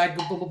this other side,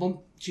 boom, boom, boom, boom.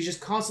 She's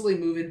just constantly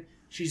moving.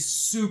 She's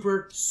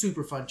super,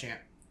 super fun champ.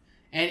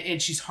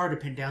 And she's hard to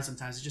pin down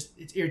sometimes.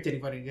 It's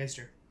irritating fighting against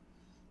her.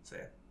 So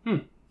yeah.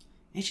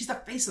 And she's the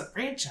face of the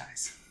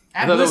franchise.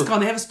 At BlizzCon,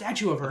 they have a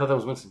statue of I her. thought that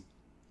was Winston.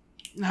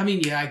 I mean,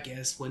 yeah, I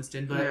guess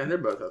Winston, but Yeah, they're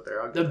both up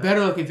there. I'll the give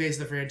better looking face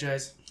of the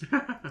franchise.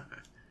 that.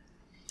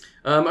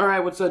 All right,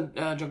 what's the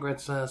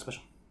Junkrat's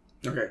special?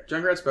 Okay,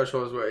 Junkrat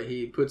special is where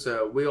he puts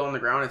a wheel on the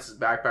ground. It's his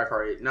backpack,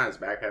 or not his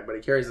backpack, but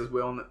he carries this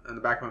wheel in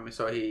the back of him.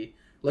 So he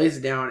lays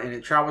it down, and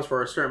it travels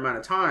for a certain amount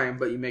of time,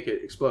 but you make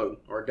it explode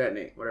or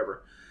detonate,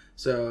 whatever.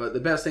 So the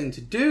best thing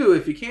to do,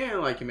 if you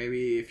can, like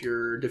maybe if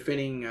you're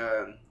defending,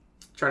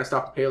 trying to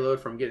stop a payload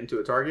from getting to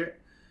a target,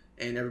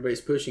 and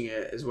everybody's pushing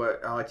it, is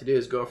what I like to do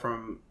is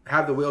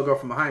have the wheel go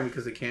from behind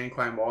because it can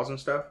climb walls and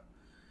stuff.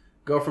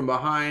 Go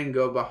behind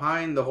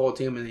the whole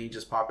team, and then you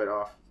just pop it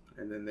off,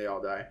 and then they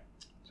all die.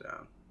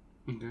 So,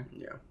 Okay.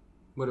 yeah.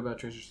 What about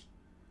Tracers?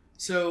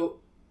 So,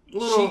 A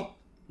little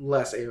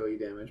less AoE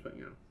damage, but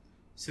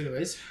So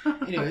anyways,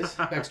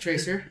 back to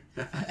Tracer.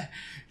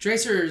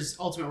 Tracer's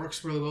ultimate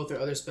works really well with her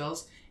other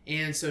spells,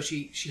 and so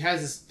she has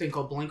this thing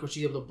called Blink, where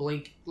she's able to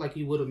blink like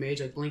you would with Mage,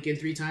 like blink in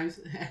 3 times,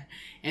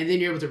 and then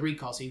you're able to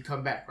recall, so you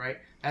come back, right?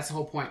 That's the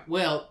whole point.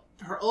 Well,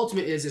 her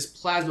ultimate is this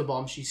plasma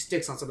bomb she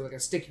sticks on something like a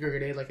sticky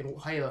grenade, like in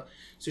Halo.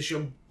 So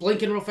she'll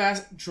blink in real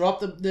fast, drop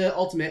the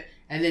ultimate,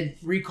 and then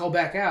recall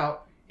back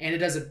out, and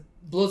it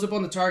blows up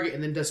on the target,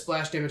 and then does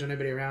splash damage on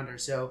everybody around her.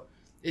 So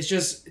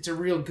it's a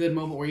real good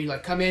moment where you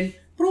like come in,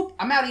 boop,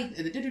 I'm outie,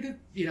 and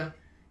then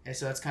and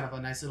so that's kind of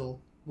a nice little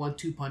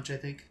 1-2 punch, I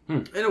think.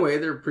 In a way,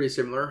 they're pretty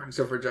similar,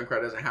 except for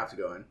Junkrat doesn't have to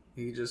go in.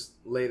 He can just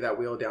lay that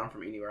wheel down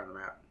from anywhere on the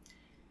map.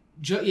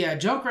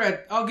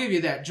 Junkrat, I'll give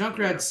you that.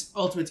 Junkrat's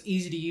ultimate's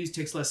easy to use,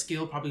 takes less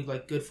skill, probably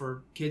like good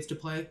for kids to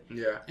play.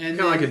 Yeah, And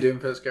kind of like a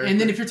Doomfist character.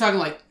 And then if you're talking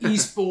like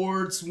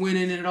esports,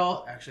 winning and it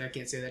all, actually I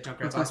can't say that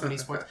Junkrat's awesome in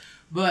esports,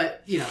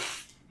 but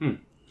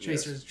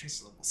Tracer's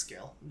a little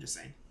skill. I'm just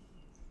saying.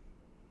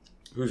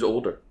 Who's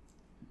older?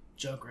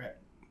 Junkrat.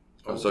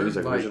 Oh, so he's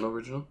like Like-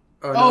 original?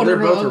 Oh, no, they're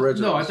both originals.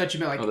 No, I thought you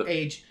meant like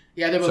age.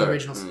 Yeah, they're both Sorry.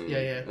 originals.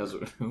 Yeah.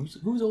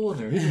 Who's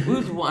older?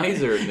 Who's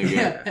wiser in the game?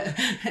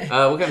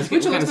 Yeah. What kind of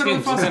Which skins? one's better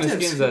than Frosted Tips?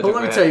 Skins? But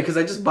let me tell you, because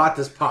I just bought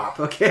this pop,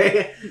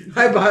 okay?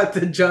 I bought the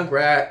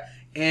Junkrat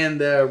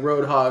and the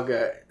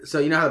Roadhog. So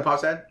you know how the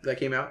pops had that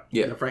came out?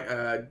 Yeah.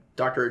 The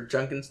Dr.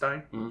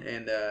 Junkenstein Mhm.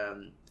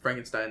 and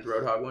Frankenstein's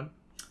Roadhog one.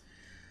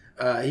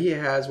 He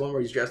has one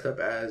where he's dressed up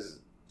as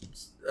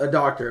a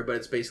doctor, but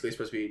it's basically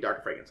supposed to be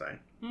Dr. Frankenstein.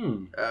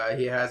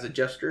 He has the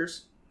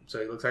gestures,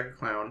 so he looks like a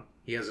clown.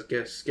 He has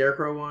a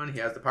scarecrow one. He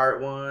has the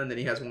pirate one. Then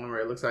he has one where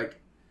it looks like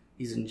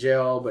he's in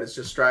jail, but it's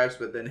just stripes.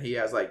 But then he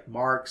has like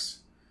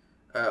marks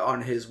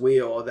on his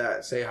wheel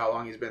that say how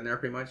long he's been there,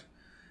 pretty much.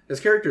 His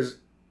character's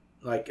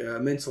like a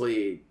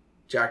mentally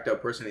jacked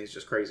up person. He's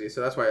just crazy.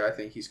 So that's why I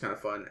think he's kind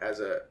of fun as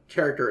a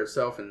character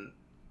itself and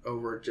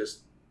over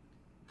just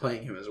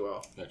playing him as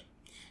well. Gotcha.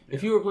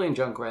 If you were playing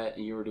Junkrat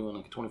and you were doing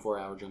like a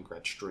 24-hour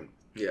Junkrat stream,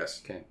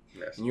 Yes. okay,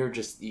 Yes. and you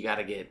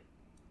gotta get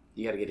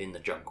in the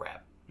Junkrat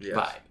Yes.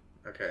 vibe.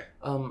 Okay.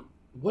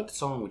 What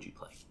song would you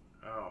play?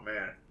 Oh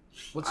man.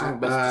 What song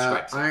best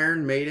describes it?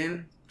 Iron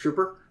Maiden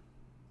Trooper.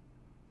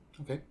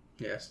 Okay,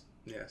 Yes.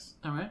 Yes.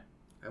 all right,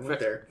 I went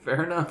there.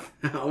 fair enough.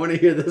 I want to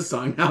hear this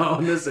song now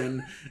on this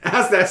end.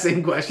 Ask that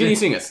same question. Can you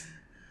sing us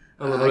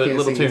a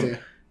little sing tune?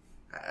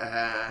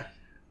 it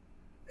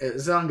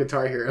it's on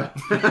Guitar Hero.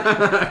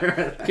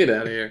 Get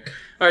out of here.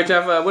 All right,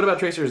 Jeff. What about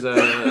Tracer's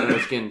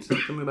skins?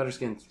 Tell me about her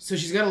skins. So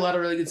she's got a lot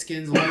of really good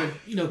skins. A lot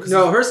of cause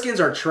No, her skins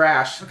are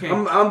trash. Okay.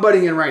 I'm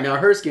butting in right now.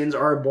 Her skins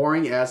are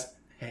boring as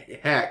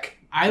heck.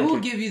 I will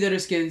give you that her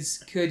skins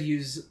could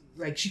use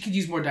she could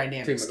use more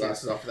dynamic Take my skins.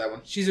 glasses off for that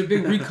one. She's a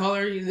big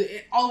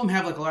recolor. All of them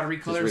have like a lot of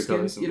recolor Just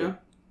recolor skins, some,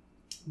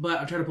 But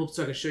I'm trying to pull up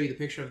so I can show you the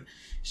picture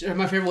of.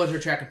 My favorite was her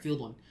track and field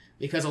one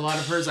because a lot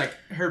of hers like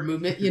her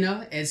movement,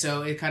 and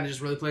so it kind of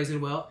just really plays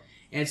in well.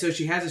 And so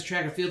she has this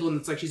track and field one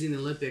that's like she's in the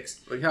Olympics.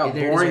 Look how And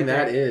there it is boring right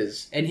there. that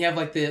is. And you have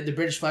like the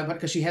British flag button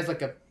because she has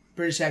like a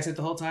British accent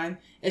the whole time,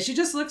 and she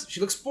looks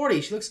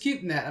sporty. She looks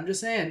cute in that. I'm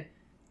just saying,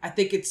 I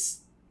think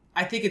it's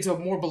a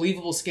more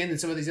believable skin than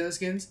some of these other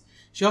skins.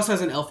 She also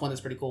has an elf one that's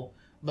pretty cool,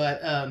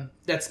 but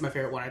that's my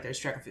favorite one right there. Is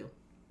track and field.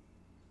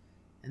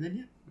 And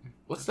then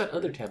What's that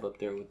other tab up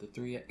there with the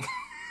 3?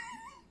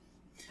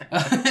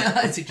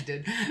 I see what you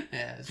did.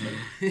 Yeah, that's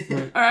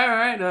funny. All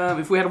right.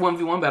 If we had a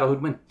 1v1 battle,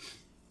 who'd win?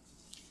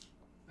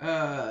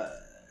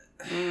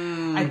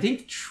 I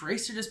think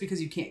Tracer just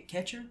because you can't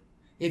catch her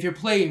if you're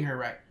playing her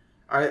right.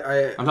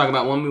 I'm talking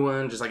about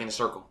 1v1, just like in a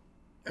circle.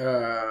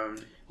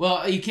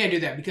 Well, you can't do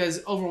that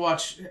because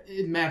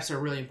Overwatch maps are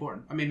really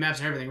important. I mean,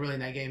 maps are everything really in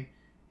that game,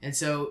 and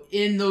so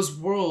in those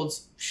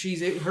worlds,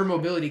 her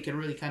mobility can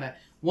really kind of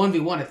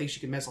 1v1. I think she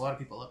can mess a lot of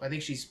people up. I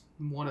think she's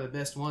one of the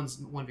best ones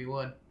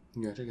 1v1.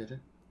 Gotcha.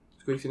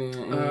 Squeaks in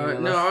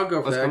no, I'll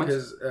go for last that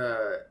comments?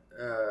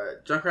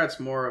 because Junkrat's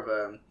more of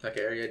a like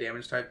an area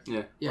damage type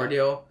Yeah.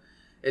 ordeal.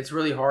 It's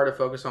really hard to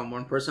focus on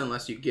one person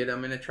unless you get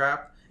them in a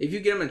trap. If you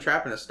get them in a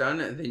trap and a stun,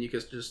 then you can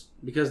just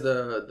because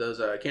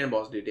those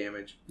cannonballs do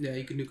damage. Yeah,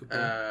 you can nuke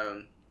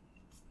them.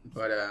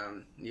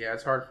 Yeah,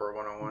 it's hard for a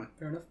 1-on-1.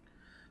 Fair enough.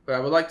 But I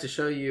would like to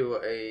show you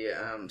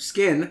a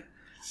skin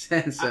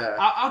since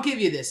I'll give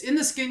you this in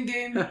the skin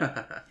game.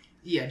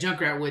 Yeah,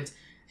 Junkrat wins.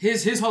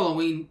 His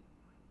Halloween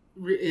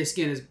his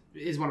skin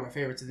is one of my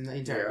favorites in the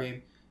entire Yeah.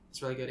 game.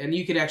 It's really good, and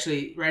you could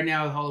actually right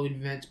now the Halloween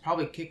event's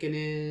probably kicking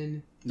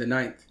in The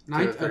 9th. to the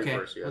 9th. Okay,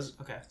 31st, yes.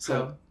 okay.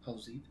 So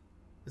Hallows Eve.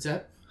 what's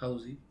that?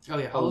 Hallows Eve. Oh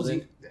yeah, Hallow's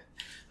Halloween. Eve.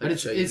 But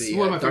it's Show you it's the,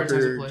 one of my favorite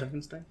times to Dr. play.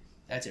 Junkenstein.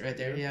 That's it right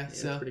there. Yeah.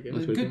 it's So pretty good.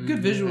 That's good, pretty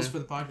good, cool. visuals Yeah. for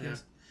the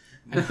podcast.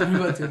 Yeah. I'm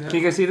about to Can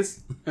you guys see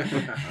this?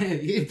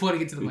 You're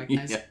pointing it to the mic.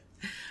 Nice. Yeah.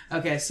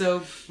 Okay, so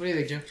what do you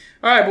think, Joe?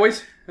 All right,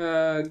 boys.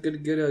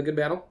 Good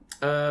battle.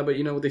 But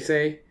you know what they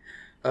say: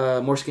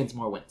 more skins,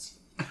 more wins.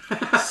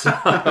 So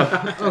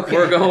Okay.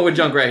 we're going with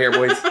Junkrat here,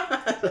 boys.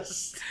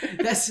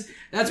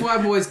 That's why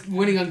I'm always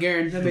winning on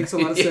Garen. That makes a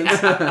lot of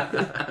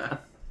sense.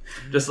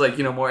 Just like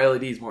more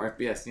LEDs, more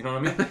FPS. You know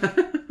what I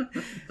mean?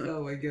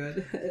 Oh my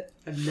god,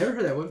 I've never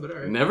heard that one, but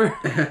alright. Never.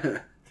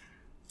 Can't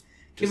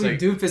Just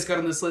believe like Doomfist got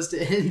on this list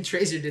and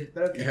Tracer did,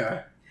 but okay.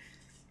 Yeah.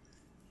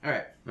 All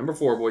right, number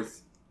 4,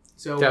 boys.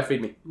 so Tap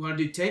feed me. you want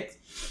to do tank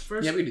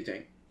first? Yeah, we do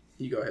tank.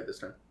 You go ahead this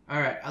time. All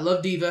right, I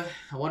love Diva.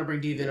 I want to bring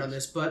Diva in on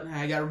this, but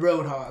I got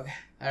Roadhog.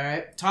 All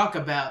right, talk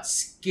about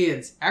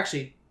skins.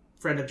 Actually,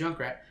 friend of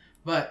Junkrat.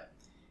 But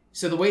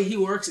so the way he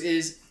works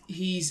is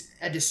he's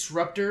a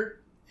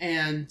disruptor,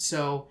 and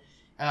so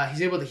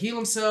he's able to heal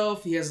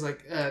himself. He has and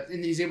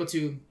then he's able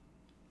to.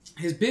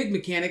 His big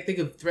mechanic. Think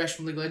of Thresh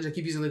from League of Legends. I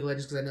keep using League of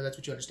Legends because I know that's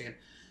what you understand.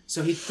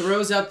 So he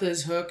throws out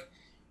his hook,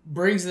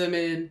 brings them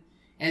in,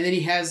 and then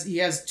he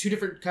has two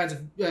different kinds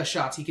of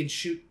shots. He can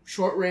shoot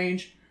short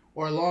range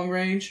or long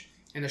range.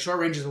 And the short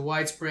range is a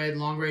wide spread.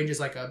 Long range is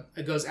like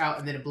it goes out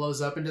and then it blows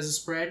up and does a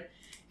spread.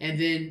 And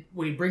then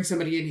when he brings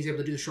somebody in, he's able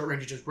to do the short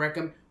range and just wreck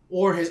them.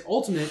 Or his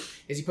ultimate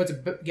is he puts a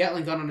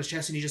Gatling gun on his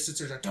chest and he just sits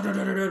there like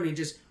and he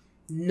just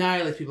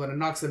annihilates people and it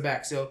knocks them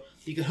back. So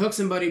you can hook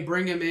somebody,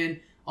 bring him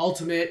in,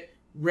 ultimate,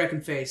 wreck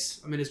and face.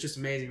 I mean, it's just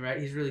amazing, right?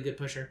 He's a really good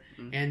pusher.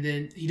 Mm-hmm. And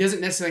then he doesn't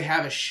necessarily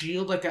have a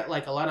shield like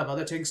a lot of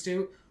other tanks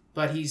do,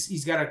 but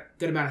he's got a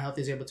good amount of health.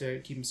 He's able to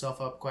keep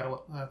himself up quite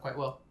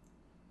well.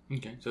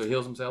 Okay, so he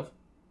heals himself.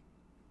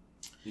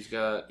 He's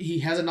got He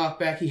has a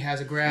knockback. He has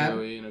a grab.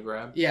 AoE and a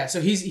grab. Yeah, so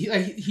he's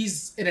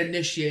an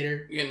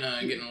initiator. Getting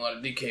a lot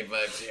of DK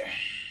vibes here.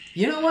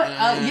 You know what?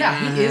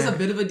 Yeah, he is a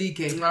bit of a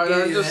DK. No,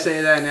 don't just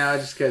say that now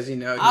just because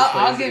he I'll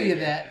plays give the you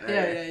game. that.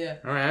 Yeah.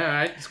 All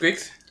right.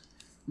 Squeaks.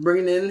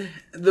 Bringing in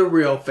the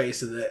real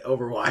face of the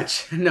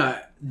Overwatch. No,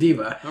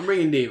 Diva. I'm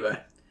bringing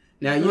Diva.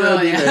 Now, you know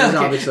who Diva is, okay.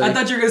 obviously. I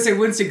thought you were going to say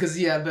Winston because,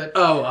 but...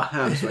 Oh, well,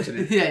 I'm switching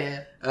it.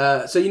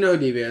 yeah. So you know who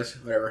Diva is,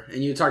 whatever.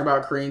 And you talk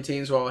about Korean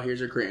teams, well, here's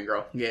your Korean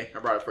girl. Okay, I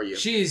brought it for you.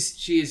 She is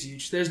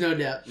huge. There's no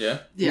doubt. Yeah.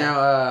 Yeah.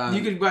 Now,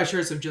 you could buy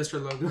shirts of just her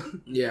logo.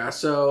 yeah,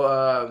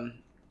 so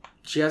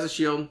she has a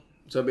shield.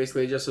 So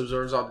basically, it just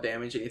absorbs all the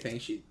damage, anything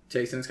she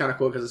takes. And it's kind of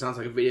cool because it sounds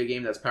like a video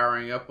game that's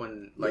powering up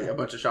when a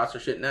bunch of shots are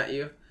shitting at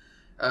you.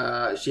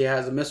 She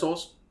has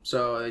missiles,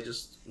 so they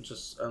just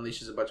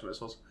unleashes a bunch of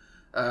missiles.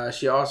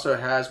 She also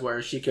has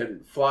where she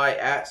can fly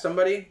at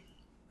somebody,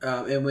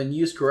 and when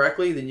used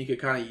correctly, then you could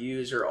kind of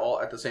use her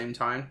ult at the same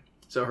time.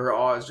 So her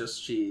ult is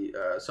just she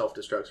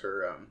self-destructs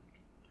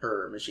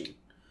her machine.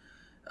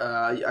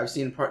 I've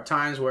seen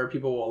times where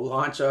people will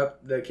launch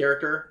up the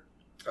character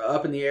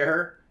up in the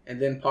air and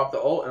then pop the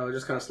ult, and it'll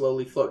just kind of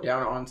slowly float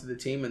down onto the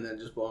team and then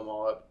just blow them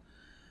all up.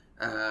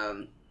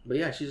 But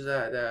yeah, she's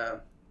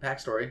the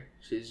backstory.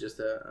 She's just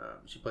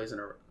she plays in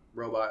a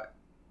robot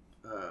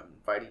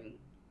fighting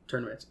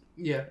tournaments.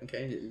 Yeah.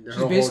 Okay, She's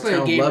basically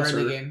a gamer in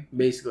the game.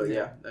 Basically,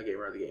 yeah, a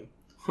gamer of the game.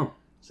 Huh.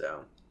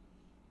 So,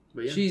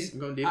 but yeah, She's. I'm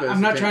going Diva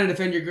I'm not trying to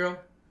defend your girl.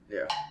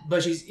 Yeah.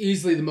 But she's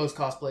easily the most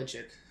cosplayed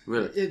chick.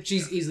 Really?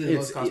 She's easily the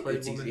most cosplayed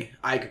it's woman. easy.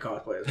 I could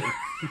cosplay as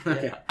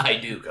well. Yeah. I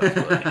do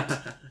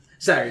cosplay.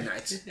 Saturday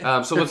nights.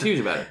 So what's huge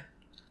about her?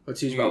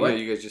 What's huge You, about what?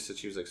 you guys just said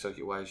she was like so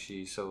cute. Why is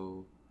she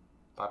so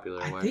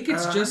popular? I Why? think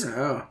it's just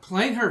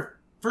playing her.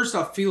 First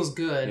off, feels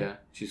good. Yeah,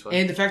 she's fun.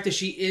 And the fact that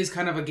she is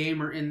kind of a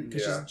gamer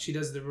because Yeah. she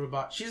does the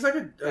robot. She's like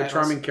a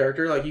charming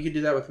character. Like you could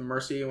do that with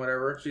Mercy and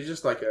whatever. She's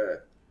just like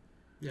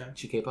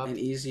she K-pop. an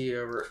easy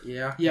over.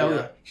 Yeah.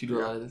 Yeah. She do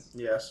a lot of this.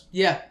 Yes.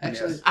 Yeah,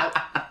 actually.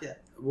 Yes.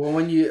 Well,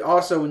 when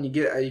you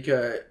get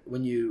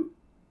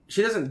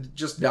she doesn't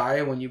just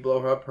die when you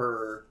blow up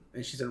her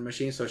and she's in a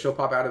machine, so she'll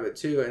pop out of it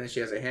too, and then she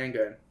has a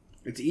handgun.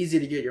 It's easy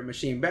to get your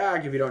machine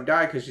back if you don't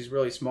die because she's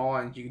really small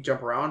and you can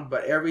jump around.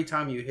 But every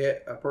time you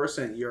hit a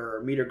person,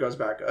 your meter goes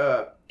back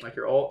up, like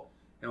your ult,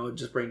 and it'll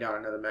just bring down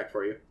another mech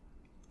for you.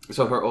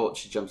 So her ult,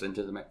 she jumps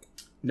into the mech.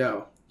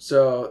 No.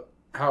 So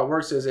how it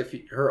works is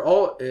her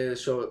ult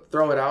is she'll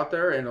throw it out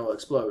there and it'll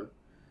explode.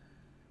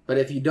 But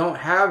if you don't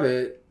have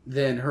it,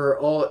 then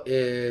her ult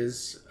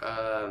is what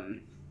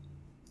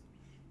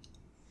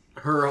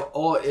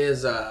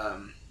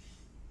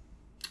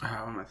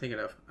am I thinking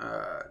of?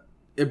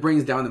 It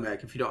brings down the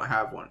mech if you don't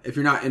have one. If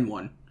you're not in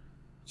one.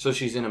 So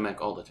she's in a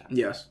mech all the time.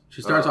 Yes.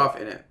 She starts off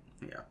in it.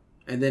 Yeah.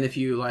 And then if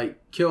you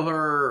kill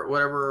her,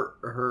 whatever,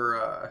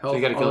 her health So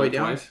you gotta all kill the way her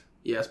down. twice?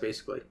 Yes,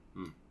 basically.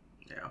 Hmm.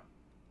 Yeah.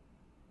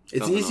 It's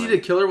Something easy like- to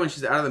kill her when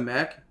she's out of the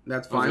mech.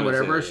 That's I was fine, gonna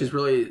whatever. say, She's yeah.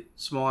 really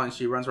small and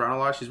she runs around a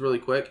lot. She's really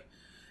quick.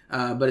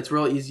 But it's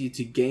real easy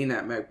to gain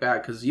that mech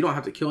back because you don't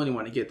have to kill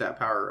anyone to get that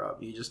power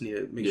up. You just need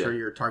to make sure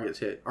your targets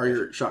hit or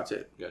your shots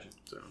hit. Gotcha.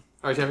 So, all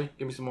right, Chevy,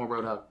 give me some more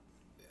Roadhog.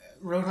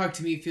 Roadhog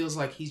to me feels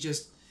like he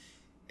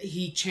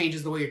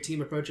changes the way your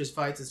team approaches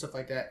fights and stuff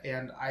like that.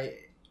 And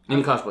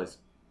Any cosplays?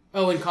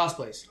 Oh, in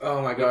cosplays.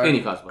 Oh my god!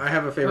 Any cosplay. I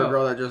have a favorite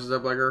girl that dresses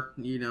up like her.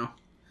 You know.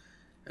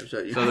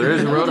 So there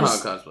is a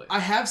Roadhog cosplay. I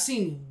have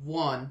seen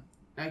one.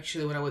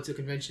 Actually, when I went to a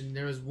convention,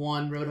 there was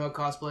one Roadhog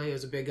cosplay. It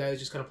was a big guy who was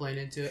just kind of playing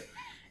into it.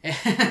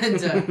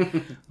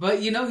 And but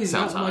he's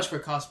Sounds not much hot. for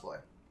cosplay.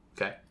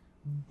 Okay.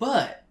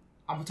 But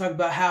I'm gonna talk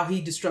about how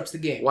he disrupts the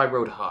game. Why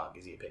Roadhog?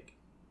 Is he a pig?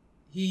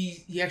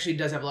 He actually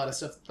does have a lot of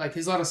stuff. Like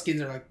a lot of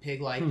skins are like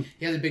pig like.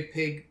 He has a big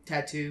pig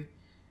tattoo.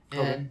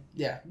 And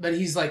but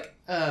he's like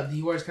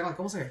he wears kind of like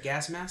almost like a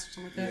gas mask or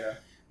something like that. Yeah.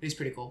 But he's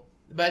pretty cool.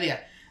 But yeah,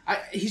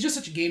 he's just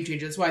such a game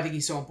changer. That's why I think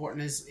he's so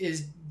important.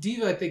 Is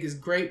Diva I think is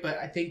great, but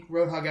I think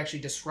Roadhog actually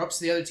disrupts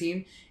the other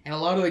team, and a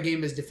lot of the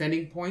game is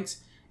defending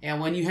points. And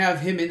when you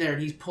have him in there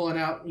and he's pulling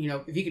out,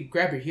 if he could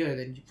grab your healer,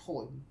 then you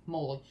pull him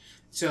moly.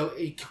 So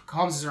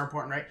comms are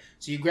important, right?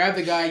 So you grab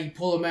the guy, you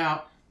pull him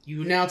out,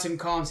 you announce him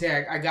comms,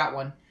 hey, I got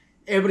one.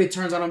 Everybody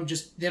turns on him.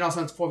 Then all of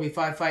a sudden it's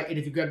 4v5 fight, and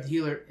if you grab the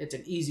healer, it's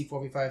an easy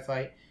 4v5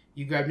 fight.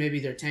 You grab maybe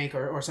their tank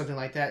or something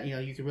like that. You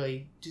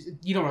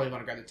don't really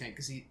want to grab the tank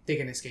because they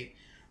can escape.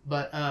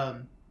 But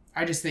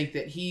I just think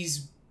that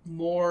he's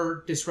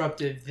more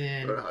disruptive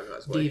than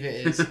Diva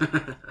is.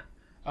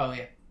 Oh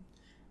yeah,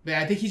 but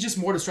I think he's just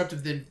more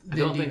disruptive than I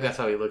don't Diva. think that's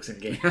how he looks in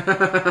game.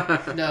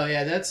 No,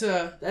 yeah, that's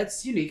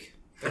unique.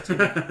 That's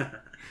unique.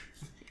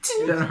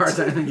 He has a hard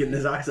time getting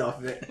his eyes off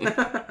of it.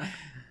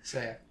 So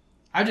yeah,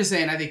 I'm just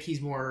saying I think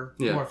he's more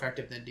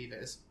effective than Diva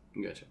is.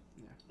 Gotcha.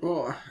 Yeah.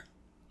 Well,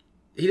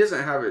 he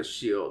doesn't have his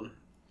shield,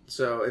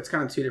 so it's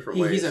kind of two different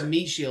ways. He's a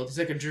meat shield. He's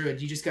like a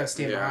druid. You just gotta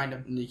stand behind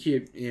him. And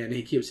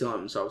he keeps healing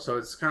himself, so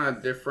it's kind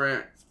of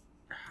different.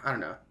 I don't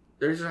know.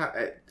 There's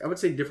I would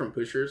say different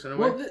pushers in a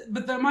way.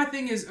 But my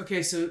thing is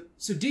okay. So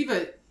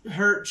Diva,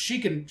 she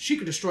can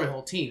destroy a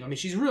whole team. I mean,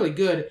 she's really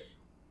good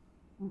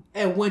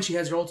at when she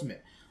has her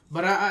ultimate.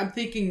 But I'm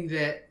thinking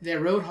that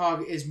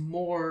Roadhog is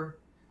more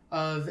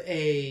of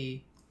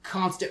a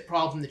constant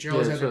problem that you're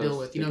always having to deal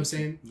with. You know what I'm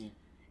saying? Yeah.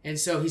 And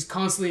so he's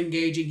constantly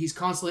engaging. He's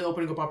constantly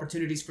opening up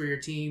opportunities for your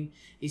team.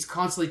 He's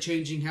constantly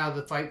changing how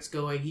the fight's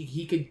going.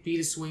 He could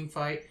beat a swing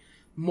fight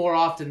more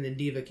often than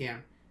Diva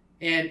can.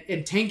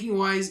 And tanking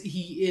wise,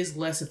 he is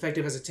less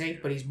effective as a tank,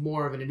 but he's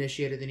more of an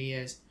initiator than he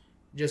is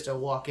just a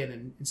walk in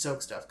and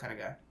soak stuff kind of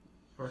guy,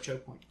 or a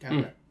choke point kind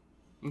of guy.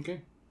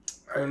 Okay.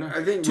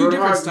 I think Two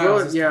different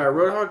styles.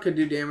 Roadhog could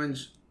do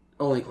damage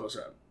only close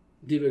up.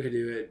 Diva could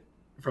do it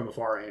from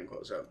afar and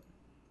close up.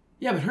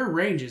 Yeah, but her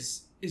range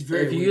is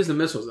very. If you weak. use the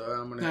missiles, though,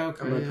 I'm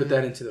gonna put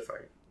that into the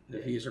fight.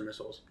 If you use her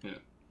missiles,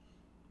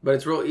 but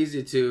it's real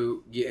easy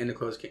to get into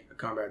close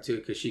combat too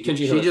because she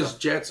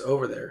just jets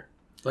over there.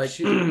 Like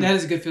that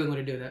is a good feeling when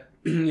to do that.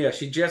 Yeah,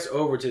 she jets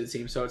over to the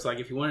team, so it's like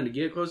if you wanted to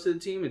get close to the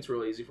team, it's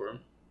real easy for him.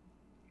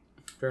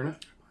 Fair enough.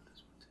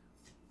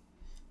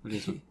 What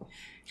is it?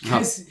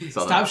 Guys,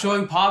 stop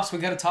showing pops. We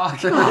gotta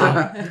talk. All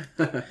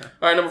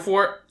right, number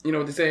 4. You know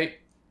what they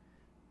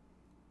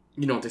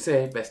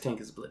say. Best tank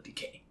is Blood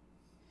DK.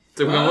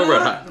 So we're going with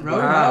Roadhog.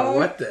 Wow,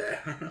 what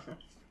the?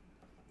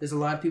 There's a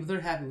lot of people that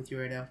are happy with you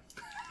right now.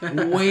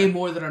 Way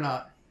more that are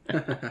not. All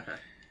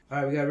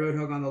right, we got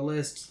Roadhog on the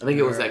list. I think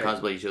it was that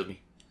cosplay you showed me.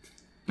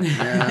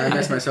 Yeah, I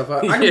messed myself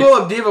up. I can pull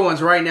up Diva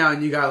ones right now,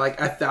 and you got like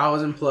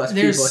 1,000 plus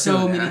There's people.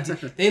 so many.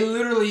 They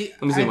literally.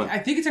 Let me see one. I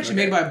think it's actually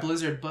made by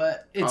Blizzard,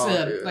 but it's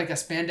like a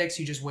spandex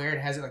you just wear.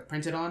 It has it like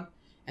printed on,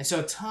 and so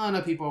a ton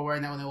of people are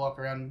wearing that when they walk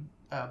around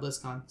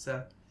BlizzCon.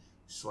 So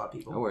just a lot of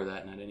people. I wear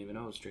that, and I didn't even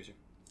know it was Tracer.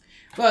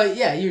 But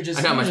yeah, you're just.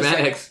 I got my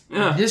spandex.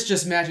 Like, this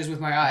just matches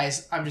with my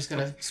eyes. I'm just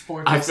gonna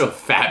sport this. I feel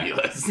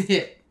fabulous.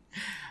 Yeah.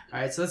 All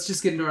right, so let's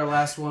just get into our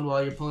last one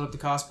while you're pulling up the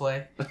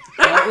cosplay. There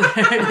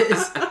it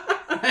is.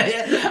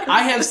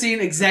 I have seen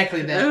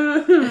exactly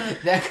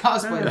that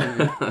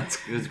cosplay.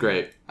 It's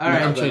great. All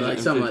right,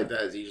 something like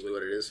that is usually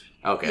what it is.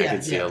 Okay, I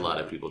can see a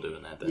lot of people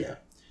doing that. Then. Yeah.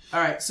 All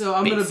right, so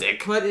I'm going to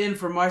put in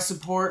for my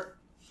support,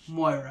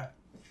 Moira.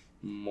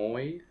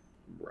 Moira.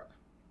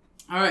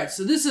 All right,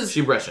 so this is...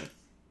 She Russian.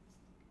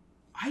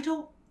 I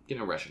don't...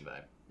 Getting a Russian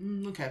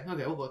vibe. Okay,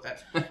 we'll go with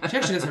that. She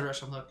actually does have a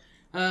Russian look.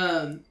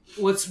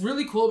 What's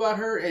really cool about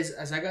her is,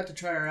 as I got to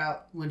try her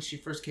out when she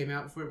first came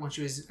out, when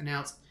she was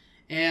announced,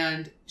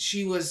 and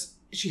she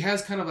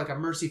has kind of like a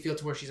mercy feel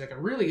to where she's like a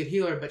really good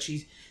healer, but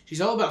she's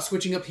all about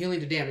switching up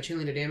healing to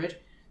damage.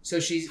 So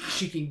she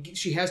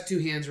has 2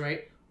 hands,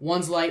 right?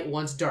 One's light,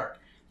 one's dark.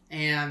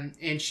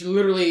 And she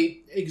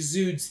literally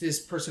exudes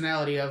this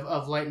personality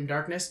of light and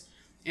darkness.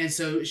 And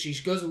so she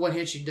goes with one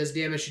hand, she does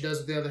damage, she does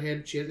with the other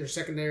hand, her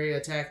secondary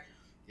attack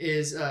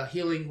is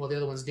healing, while the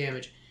other one's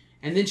damage.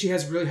 And then she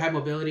has really high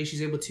mobility.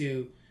 She's able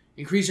to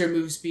increase her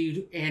move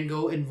speed and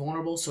go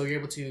invulnerable, so you're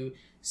able to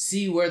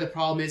see where the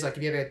problem is. Like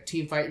if you have a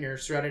team fight and you're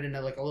surrounded in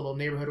like a little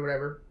neighborhood or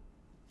whatever,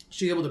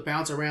 she's able to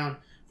bounce around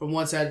from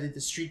one side of the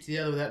street to the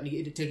other without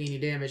taking any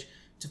damage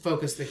to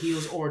focus the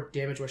heals or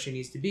damage where she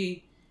needs to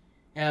be.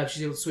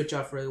 She's able to switch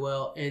off really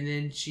well, and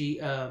then she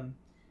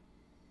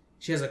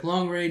has like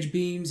long range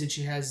beams, and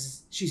she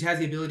has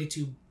the ability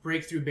to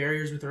break through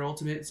barriers with her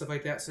ultimate and stuff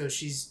like that. So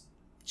she's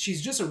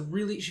just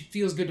she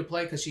feels good to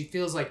play because she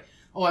feels like,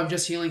 oh, I'm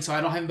just healing, so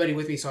I don't have anybody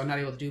with me, so I'm not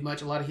able to do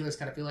much. A lot of healers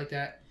kind of feel like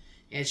that,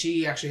 and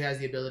she actually has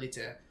the ability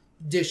to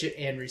dish it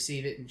and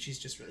receive it, and she's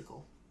just really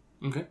cool.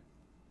 Okay.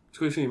 So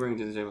who's going to bring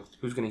to the table?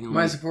 Who's going to heal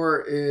My me?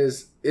 support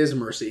is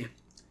Mercy.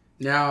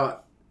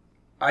 Now,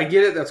 I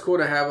get it. That's cool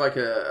to have like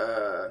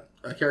a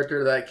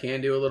character that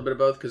can do a little bit of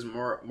both because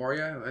Moira,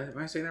 am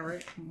I saying that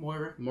right?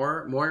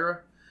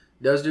 Moira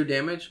does do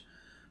damage.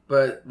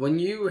 But when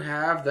you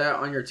have that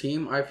on your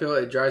team, I feel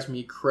it drives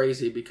me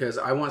crazy because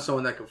I want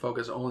someone that can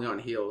focus only on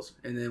heals.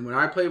 And then when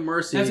I play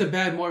Mercy... That's a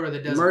bad Moira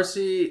that doesn't...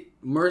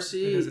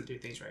 Mercy doesn't do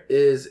things right.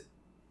 Is...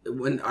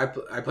 When I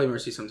play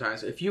Mercy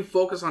sometimes, if you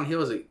focus on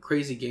heal, is a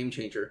crazy game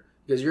changer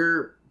because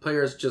your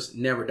players just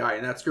never die,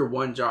 and that's your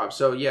one job.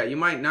 So yeah, you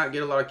might not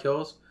get a lot of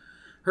kills.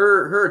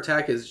 Her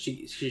attack is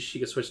she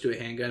can switch to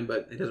a handgun,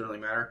 but it doesn't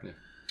really matter. Yeah.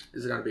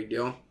 It's not a big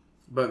deal.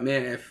 But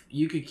man, if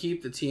you could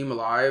keep the team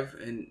alive,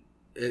 and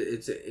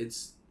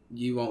it's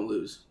you won't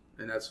lose,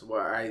 and that's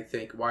why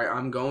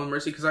I'm going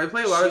Mercy because I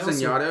play a lot of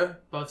Zenyatta.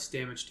 Buffs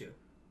damage too.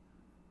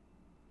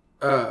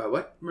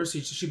 What? Mercy,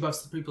 she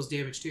buffs the people's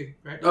damage too,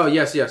 right? Oh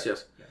yes. Yeah.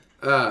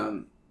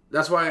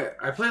 That's why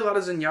I play a lot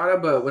of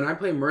Zenyatta, but when I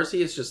play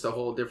Mercy, it's just a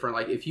whole different.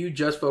 Like if you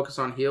just focus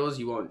on heals,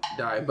 you won't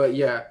die. But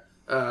yeah,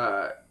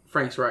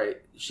 Frank's right.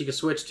 She can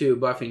switch to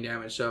buffing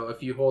damage. So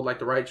if you hold like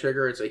the right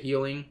trigger, it's a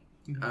healing,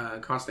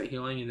 constant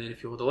healing, and then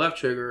if you hold the left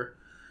trigger,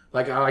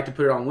 like I like to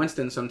put it on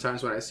Winston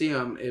sometimes when I see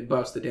him, it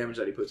buffs the damage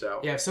that he puts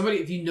out. Yeah,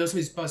 if you know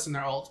somebody's busting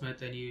their ultimate,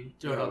 then you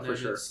throw it on them. For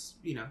sure.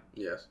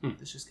 Yes.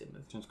 It's just a good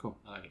move. Sounds cool.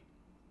 I like it.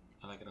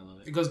 I love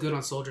it. It goes good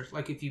on Soldier.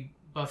 Like if you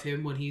buff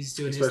him when he's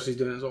doing especially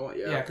doing his ult,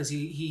 yeah, because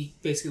he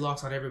basically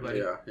locks on everybody.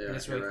 Yeah, and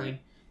it's really clean.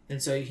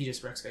 And so he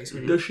just wrecks face.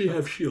 Does she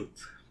have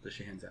shields? Does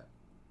she hands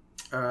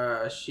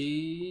out?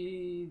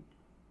 She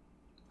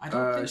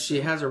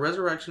has a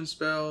resurrection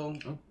spell.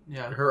 Oh.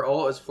 Yeah. Her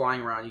ult is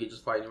flying around. You can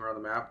just fly anywhere on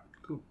the map.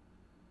 Cool.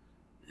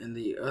 And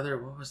the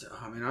other, what was it?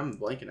 Oh man, I'm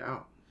blanking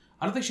out.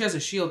 I don't think she has a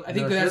shield. I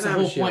think that's the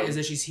whole point is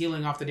that she's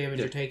healing off the damage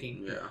you're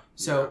taking. Yeah.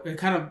 So it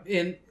kind of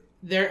in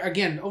there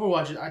again.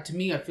 Overwatch to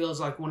me, I feel is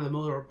like one of the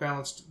more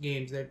balanced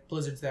games. That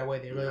Blizzard's that way.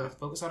 They really like to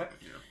focus on it.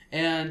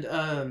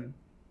 Yeah.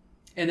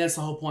 And that's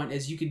the whole point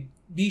is you could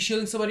be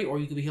shielding somebody or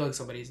you could be healing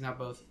somebody. It's not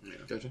both. Yeah.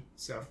 Gotcha.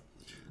 So.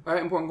 All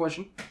right, important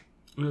question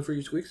for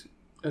you, Squeaks.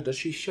 Does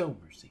she show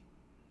mercy?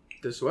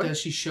 Does what? Does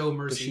she show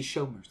mercy? Does she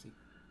show mercy?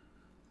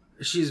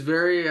 She's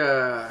very.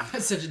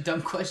 That's such a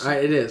dumb question.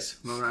 It is,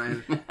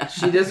 Ryan.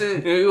 She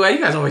doesn't. Why you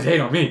guys always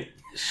hate on me?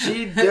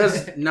 She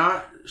does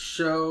not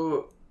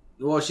show.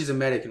 Well, she's a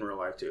medic in real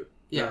life too.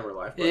 Yeah, not in real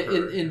life, but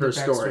in her the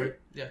story.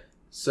 Yeah.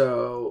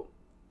 So,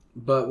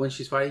 but when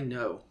she's fighting,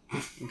 no.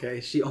 Okay,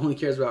 she only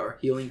cares about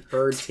healing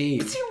her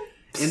team.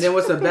 And then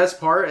what's the best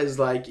part is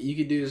like you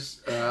could do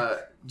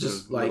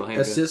just like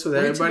assist with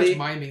everybody. Too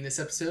much miming this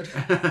episode.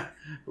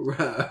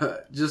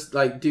 Just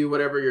like do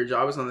whatever your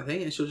job is on the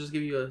thing, and she'll just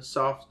give you a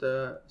soft,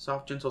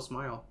 gentle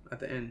smile at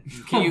the end.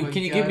 Can you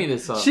give me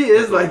this? She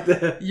is like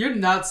the. You're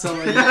not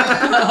someone.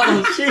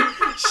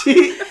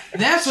 she.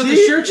 That's what the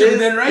shirt should have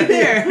been right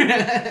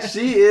there.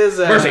 She is.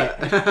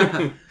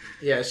 Mercy.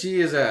 Yeah, she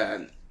is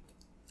a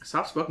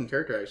soft-spoken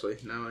character. Actually,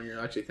 now when you're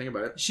actually thinking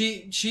about it,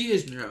 she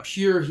is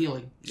pure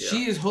healing. Yeah.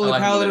 She is holy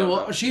paladin.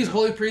 Well, she's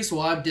holy priest.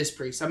 Well, I'm dis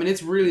priest. I mean,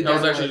 it's really. I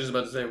was actually just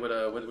about to say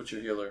what's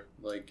your healer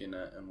like in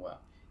WoW?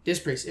 Dis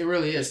priest. It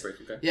really is. Dis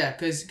priest, okay. Yeah,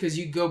 because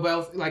you go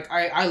both. Like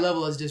I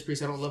level as dis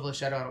priest. I don't level as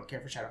shadow. I don't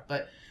care for shadow.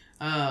 But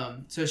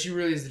so she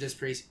really is the dis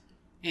priest.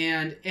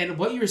 And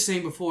what you were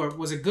saying before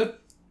was a good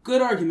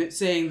argument,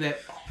 saying that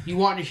you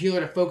want your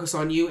healer to focus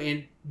on you,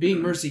 and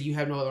being Mercy, you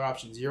have no other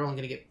options. You're only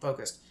going to get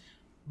focused.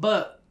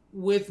 But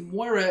with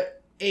Moira,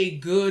 a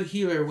good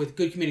healer with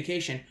good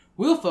communication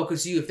will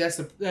focus you if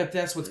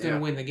that's what's going to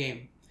win the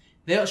game.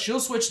 She'll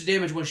switch to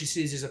damage when she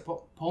sees there's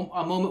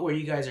a moment where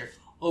you guys are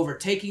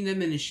overtaking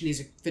them and she needs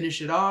to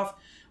finish it off,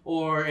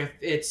 or if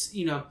it's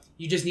you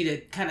just need to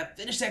kind of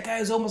finish that guy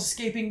who's almost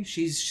escaping.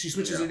 She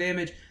switches to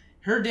damage.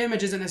 Her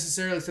damage isn't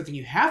necessarily something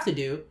you have to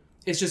do.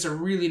 It's just a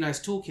really nice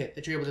toolkit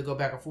that you're able to go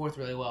back and forth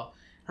really well.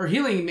 Her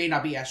healing may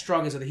not be as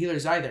strong as other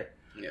healers either.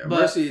 Yeah,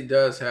 but Mercy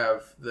does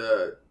have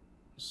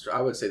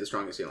I would say the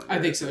strongest healing. I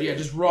think so, yeah.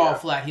 Just raw,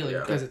 flat healing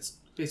because it's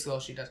basically all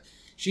she does.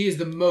 She is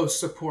the most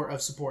support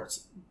of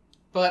supports.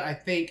 But I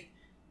think...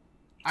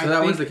 So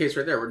that one's the case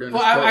right there. We're doing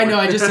this. Well, I know,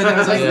 I just said that. I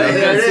was like,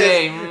 there it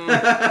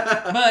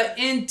is. But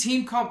in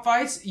team comp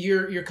fights,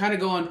 you're kind of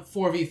going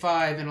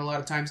 4v5 and a lot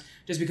of times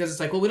just because it's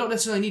like, well, we don't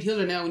necessarily need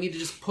healer now. We need to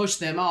just push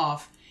them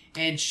off.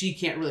 And she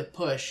can't really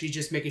push. She's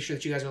just making sure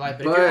that you guys are alive.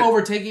 But if you're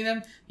overtaking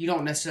them, you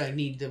don't necessarily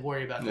need to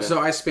worry about that. So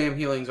I spam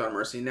healings on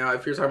Mercy. Now,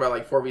 if you're talking about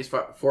like 4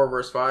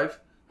 versus 5,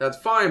 that's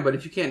fine. But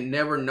if you can't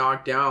never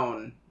knock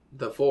down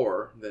the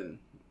 4, then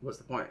what's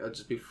the point? It'll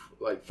just be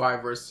like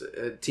 5 versus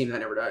a team that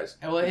never dies.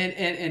 Well,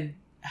 and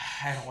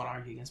I don't want to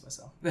argue against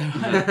myself.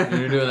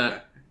 You're doing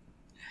that.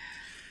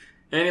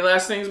 Any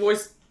last things,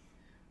 boys?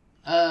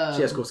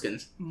 She has cool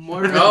skins.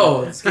 Moira.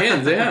 Oh,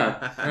 skins,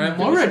 yeah. Alright,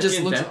 Moira some just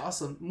skins, looks man.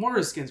 awesome.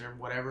 Moira's skins or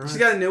whatever. She's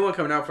got a new one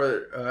coming out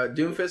for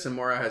Doomfist, and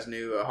Mora has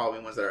new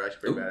Halloween ones that are actually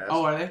pretty badass.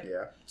 Oh, are they?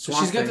 Yeah. So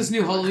she's got this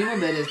new Halloween one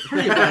that is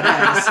pretty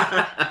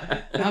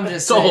badass. I'm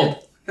just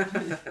Sold.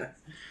 saying.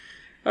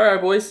 All right,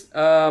 boys.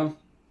 I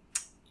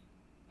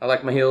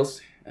like my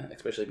heels,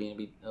 especially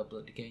being a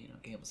blood decay. You know,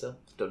 can't help myself.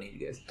 Don't need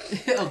you guys.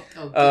 God.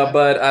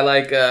 But I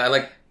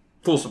like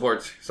full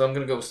supports, so I'm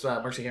gonna go with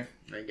Mercy here.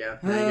 There you go.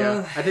 There you go.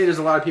 I think there's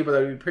a lot of people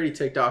that would be pretty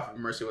ticked off if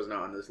Mercy was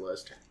not on this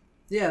list.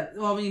 Yeah,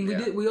 well, I mean,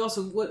 Yeah. We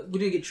also we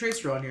didn't get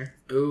Tracer on here.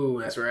 Ooh,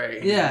 that's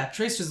right. Yeah,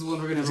 Tracer's the one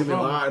we're gonna There's have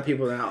gonna a be a problem. lot of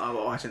people that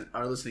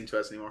are listening to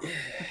us anymore.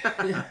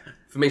 Yeah.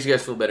 If it makes you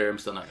guys feel better, I'm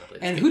still not gonna play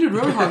this And game. who did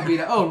Roadhog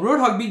beat? Oh,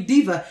 Roadhog beat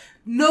Diva.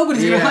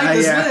 Nobody's gonna Yeah, like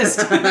this yeah.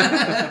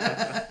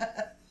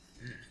 list.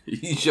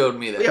 You showed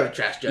me that. We have a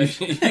trash judge.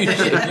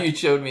 you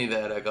showed me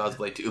that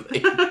cosplay too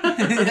late.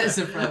 That's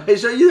the problem. I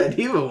showed you that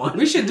Diva one.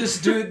 We should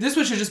just do this.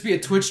 One should just be a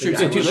Twitch stream. Yeah,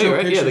 so too we'll late, show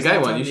right? Yeah, the pictures guy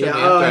that one. time. You showed Yeah, me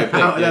after I oh, picked.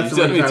 Yeah, that's you the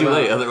showed one me you're too talking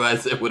late. about.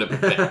 Otherwise, it would have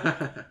been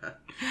bad.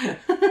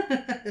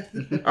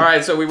 All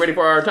right, so we ready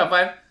for our top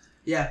 5?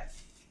 Yeah.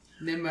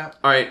 Name out.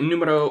 All right,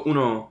 numero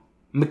uno,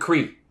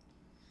 McCree.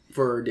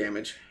 For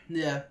damage.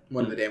 Yeah.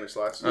 One of the damage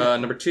slots.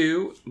 Number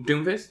 2,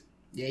 Doomfist.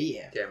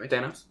 Yeah. Damage.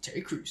 Thanos.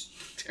 Terry Crews.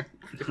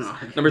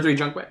 Number 3,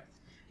 Junkrat.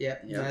 Yeah.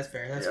 Yeah. No, that's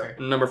fair. That's Yeah. fair.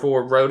 Number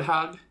 4,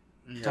 Roadhog.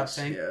 Yes, Top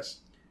tank. Yes.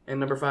 And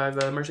number 5,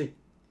 Mercy.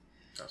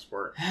 That's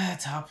sport.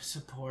 Top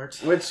support.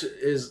 Which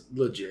is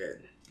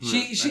legit.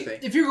 She. I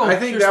think. If you're going, I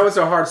think that was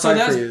a hard so fight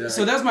that's for you.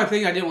 so that's my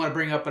thing. I didn't want to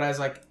bring up, but I was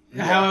like,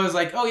 how I was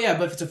like, oh yeah,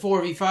 but if it's a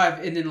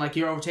 4v5 and then like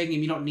you're overtaking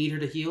him, you don't need her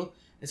to heal.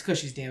 It's because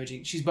she's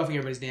damaging. She's buffing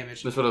everybody's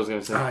damage. That's what I was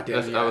gonna say. Ah,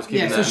 damn, I was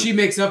keeping Yeah, that. so she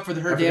makes up for her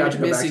I forgot damage to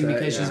go back missing to that,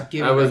 because yeah. she's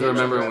giving. I was her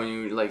damage. remembering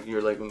when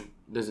you're like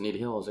doesn't need a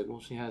heal. I was like, well,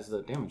 she has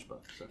the damage buff.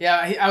 So.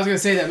 Yeah, I was gonna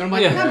say that, but I'm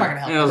like, I'm not gonna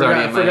help. And it was her.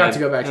 already in my forgot head. to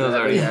go back to It was that.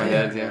 already in my Yeah,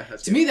 head. Yeah.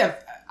 that's To me,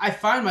 that I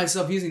find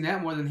myself using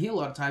that more than heal a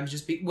lot of times,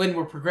 just when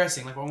we're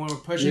progressing, like when we're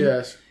pushing.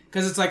 Yes.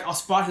 Because it's like I'll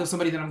spot heal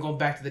somebody, then I'm going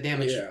back to the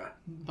damage Yeah.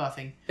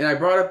 buffing. And I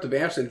brought up the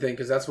Bastion thing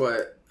because that's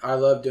what I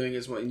love doing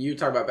is when you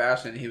talk about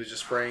Bastion, he was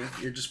just spraying.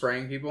 You're just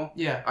spraying people.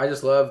 Yeah, I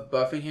just love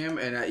buffing him,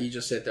 and you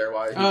just sit there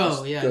while he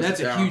just yeah, goes that's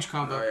to a town. huge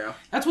combo. Oh yeah.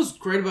 that's what's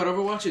great about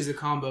Overwatch is the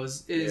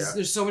combos. Yeah.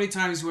 There's so many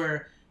times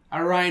where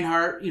a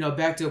Reinhardt,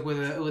 backed up with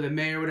a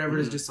May or whatever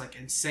is just like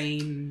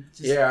insane.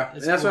 Just, Yeah, and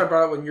it's that's cool. what I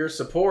brought up when you're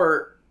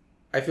support.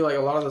 I feel like a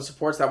lot of the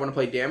supports that want to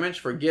play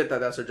damage forget that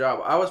that's their job.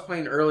 I was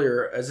playing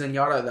earlier a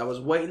Zenyatta that was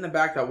way in the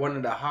back that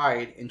wanted to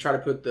hide and try to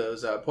put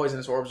those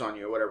poisonous orbs on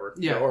you or whatever.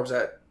 Yeah. The orbs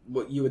that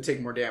you would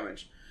take more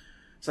damage.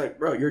 It's like,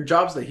 bro, your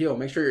job's to heal.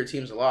 Make sure your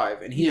team's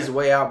alive. And he's Yeah.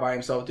 way out by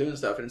himself doing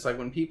stuff. And it's like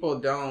when people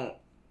don't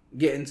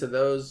get into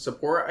those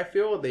support, I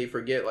feel they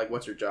forget like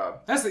what's your job.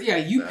 That's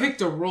you Yeah.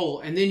 picked a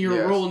role, and then your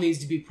Yes. role needs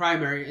to be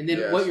primary, and then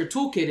Yes. what your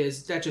toolkit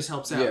is that just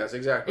helps out. Yes,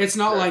 exactly. It's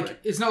not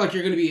Exactly. like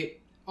you're going to be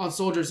on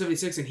Soldier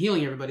 76 and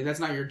healing everybody. That's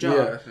not your job.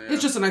 Yeah, yeah.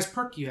 It's just a nice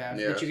perk you have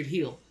Yeah. that you could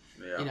heal.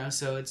 Yeah.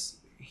 So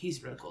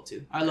he's really cool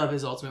too. I love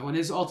his ultimate. When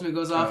his ultimate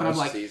goes off, Oh, and I'm it's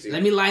like, easy.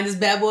 let me line this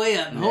bad boy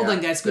up. Hold Yeah,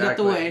 on, guys, scoot out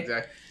the way.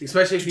 Exactly.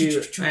 Especially if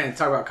you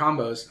talk about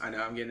combos. I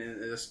know I'm getting into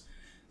this.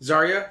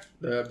 Zarya,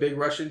 the big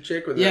Russian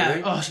chick with the Yeah.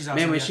 thing. Oh, she's awesome.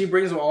 Man, when yeah. she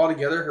brings them all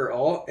together, her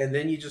ult, and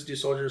then you just do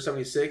Soldier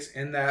 76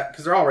 and that,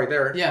 because they're all right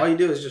there. Yeah. All you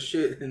do is just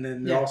shoot, and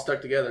then they're Yeah. all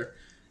stuck together.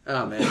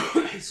 Oh, man.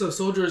 So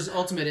Soldier's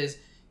ultimate is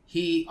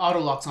he auto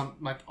locks on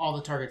like all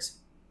the targets.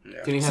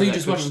 Yeah. Can you have So you that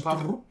just watch. cooking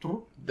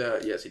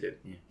pop? Yes, he did.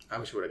 Yeah. I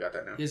wish we would have got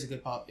that now. He has a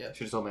good pop. Yeah.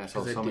 Should have told me I saw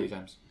Because so I many did.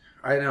 times.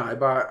 I know.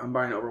 I'm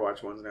buying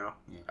Overwatch ones now.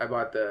 Yeah. I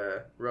bought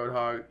the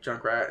Roadhog,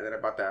 Junkrat, and then I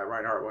bought that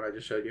Reinhardt one I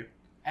just showed you.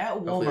 At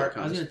Hopefully Walmart, that I was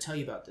comes. going to tell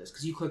you about this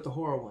because you clicked the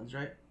horror ones,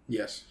 right?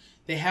 Yes.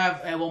 They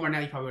have at Walmart now.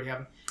 You probably already have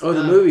them. Oh,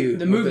 the movie. The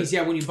with movies,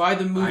 yeah. When you buy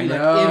the movie, I like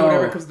know. in or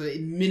whatever, it comes with the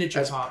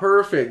miniature That's pop.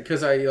 perfect,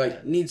 because I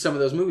need some of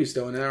those movies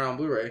still, and they're on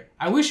Blu-ray.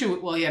 I wish it.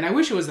 And I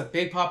wish it was a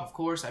big pop. Of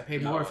course, I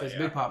paid more if it was yeah.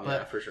 big pop, Yeah,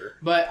 but for sure.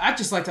 I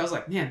just liked. I was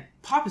like, man,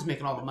 Pop is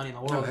making all the money in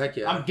the world. Oh, heck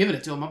yeah. I'm giving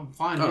it to him. I'm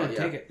fine. Oh, yeah, yeah.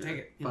 take it.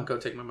 You know?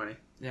 Funko, take my money.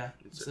 Yeah,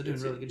 It's still doing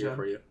a really good deal job.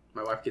 for you.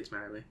 My wife gets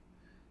mad at me.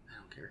 I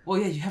don't care. Well,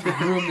 yeah, you have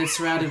a room that's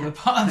surrounded with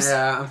pops.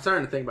 Yeah, I'm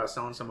starting to think about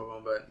selling some of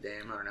them, but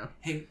damn, I don't know.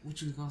 Hey,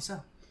 what you gonna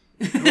sell?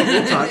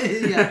 we'll talk.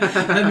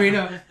 Yeah, let me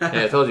know.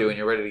 Yeah, I told you when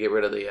you're ready to get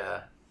rid of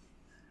the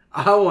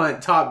I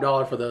want top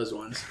dollar for those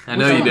ones. I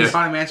know you do. The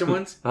Haunted Mansion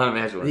ones? Haunted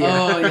Mansion one.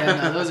 Yeah. Oh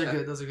yeah, no, those are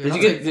good. Those are good. Did I'll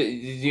you get?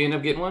 take- Did you end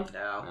up getting one?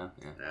 No. No,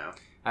 yeah. No.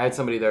 I had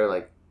somebody there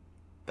like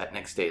that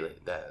next day,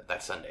 like,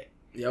 that Sunday.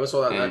 Yeah, I was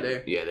sold out And,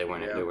 that day. Yeah, they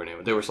weren't.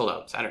 Yeah. They were sold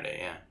out Saturday.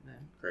 Yeah.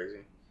 Crazy.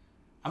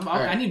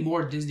 I need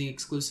more Disney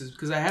exclusives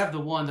because I have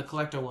the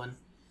collector one,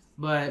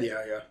 but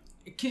Yeah.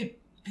 it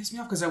pissed me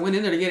off because I went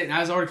in there to get it and I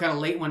was already kind of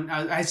late when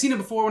I had seen it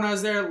before when I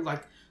was there.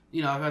 Like,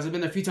 I've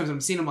been there a few times and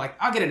I've seen them like,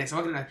 I'll get it next. So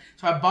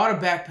I bought a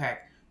backpack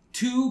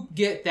to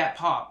get that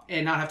pop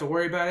and not have to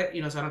worry about it, so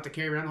I don't have to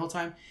carry it around the whole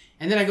time.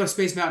 And then I go to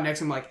Space Mountain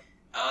next and I'm like,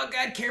 oh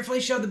god, carefully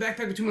shoved the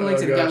backpack between my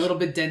legs and it got a little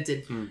bit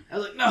dented. I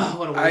was like, no,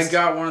 what a I waste.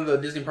 got one of the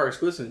Disney Park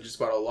exclusives and just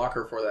bought a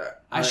locker for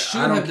that. I should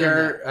don't have done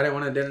care. I didn't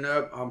want to dent it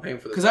up. I'm paying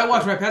for this. Because I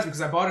walked right past it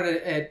because I bought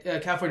it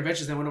at California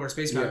Adventures and then went over to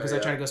Space Mountain because I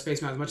tried to go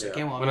Space Mountain as much as I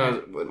can while I'm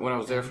there. When I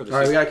was there for the All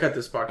right, we gotta cut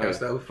this podcast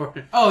though before.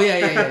 Oh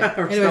yeah.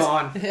 We're still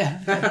on.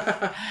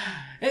 Yeah.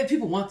 Hey,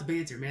 people want the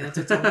banter, man. That's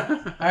what's all.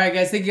 All right,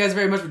 guys. Thank you guys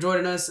very much for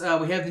joining us.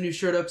 We have the new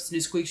shirt up. It's the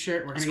new Squeaks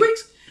shirt. We're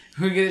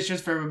gonna get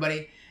shirts for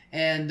everybody,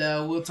 and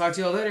we'll talk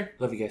to you all later.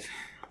 Love you guys.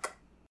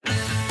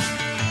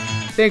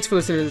 Thanks for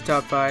listening to the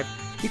Top 5.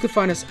 You can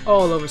find us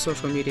all over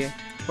social media.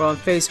 We're on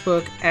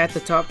Facebook at the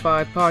Top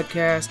 5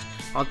 Podcast,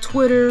 on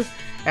Twitter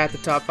at the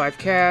Top 5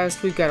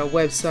 Cast. We've got a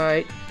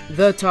website,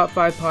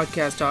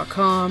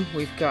 thetop5podcast.com.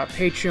 We've got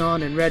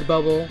Patreon and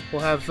Redbubble.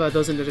 We'll have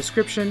those in the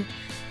description.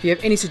 If you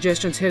have any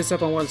suggestions, hit us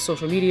up on one of the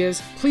social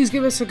medias. Please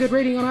give us a good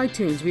rating on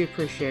iTunes. We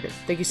appreciate it.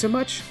 Thank you so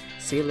much.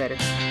 See you later.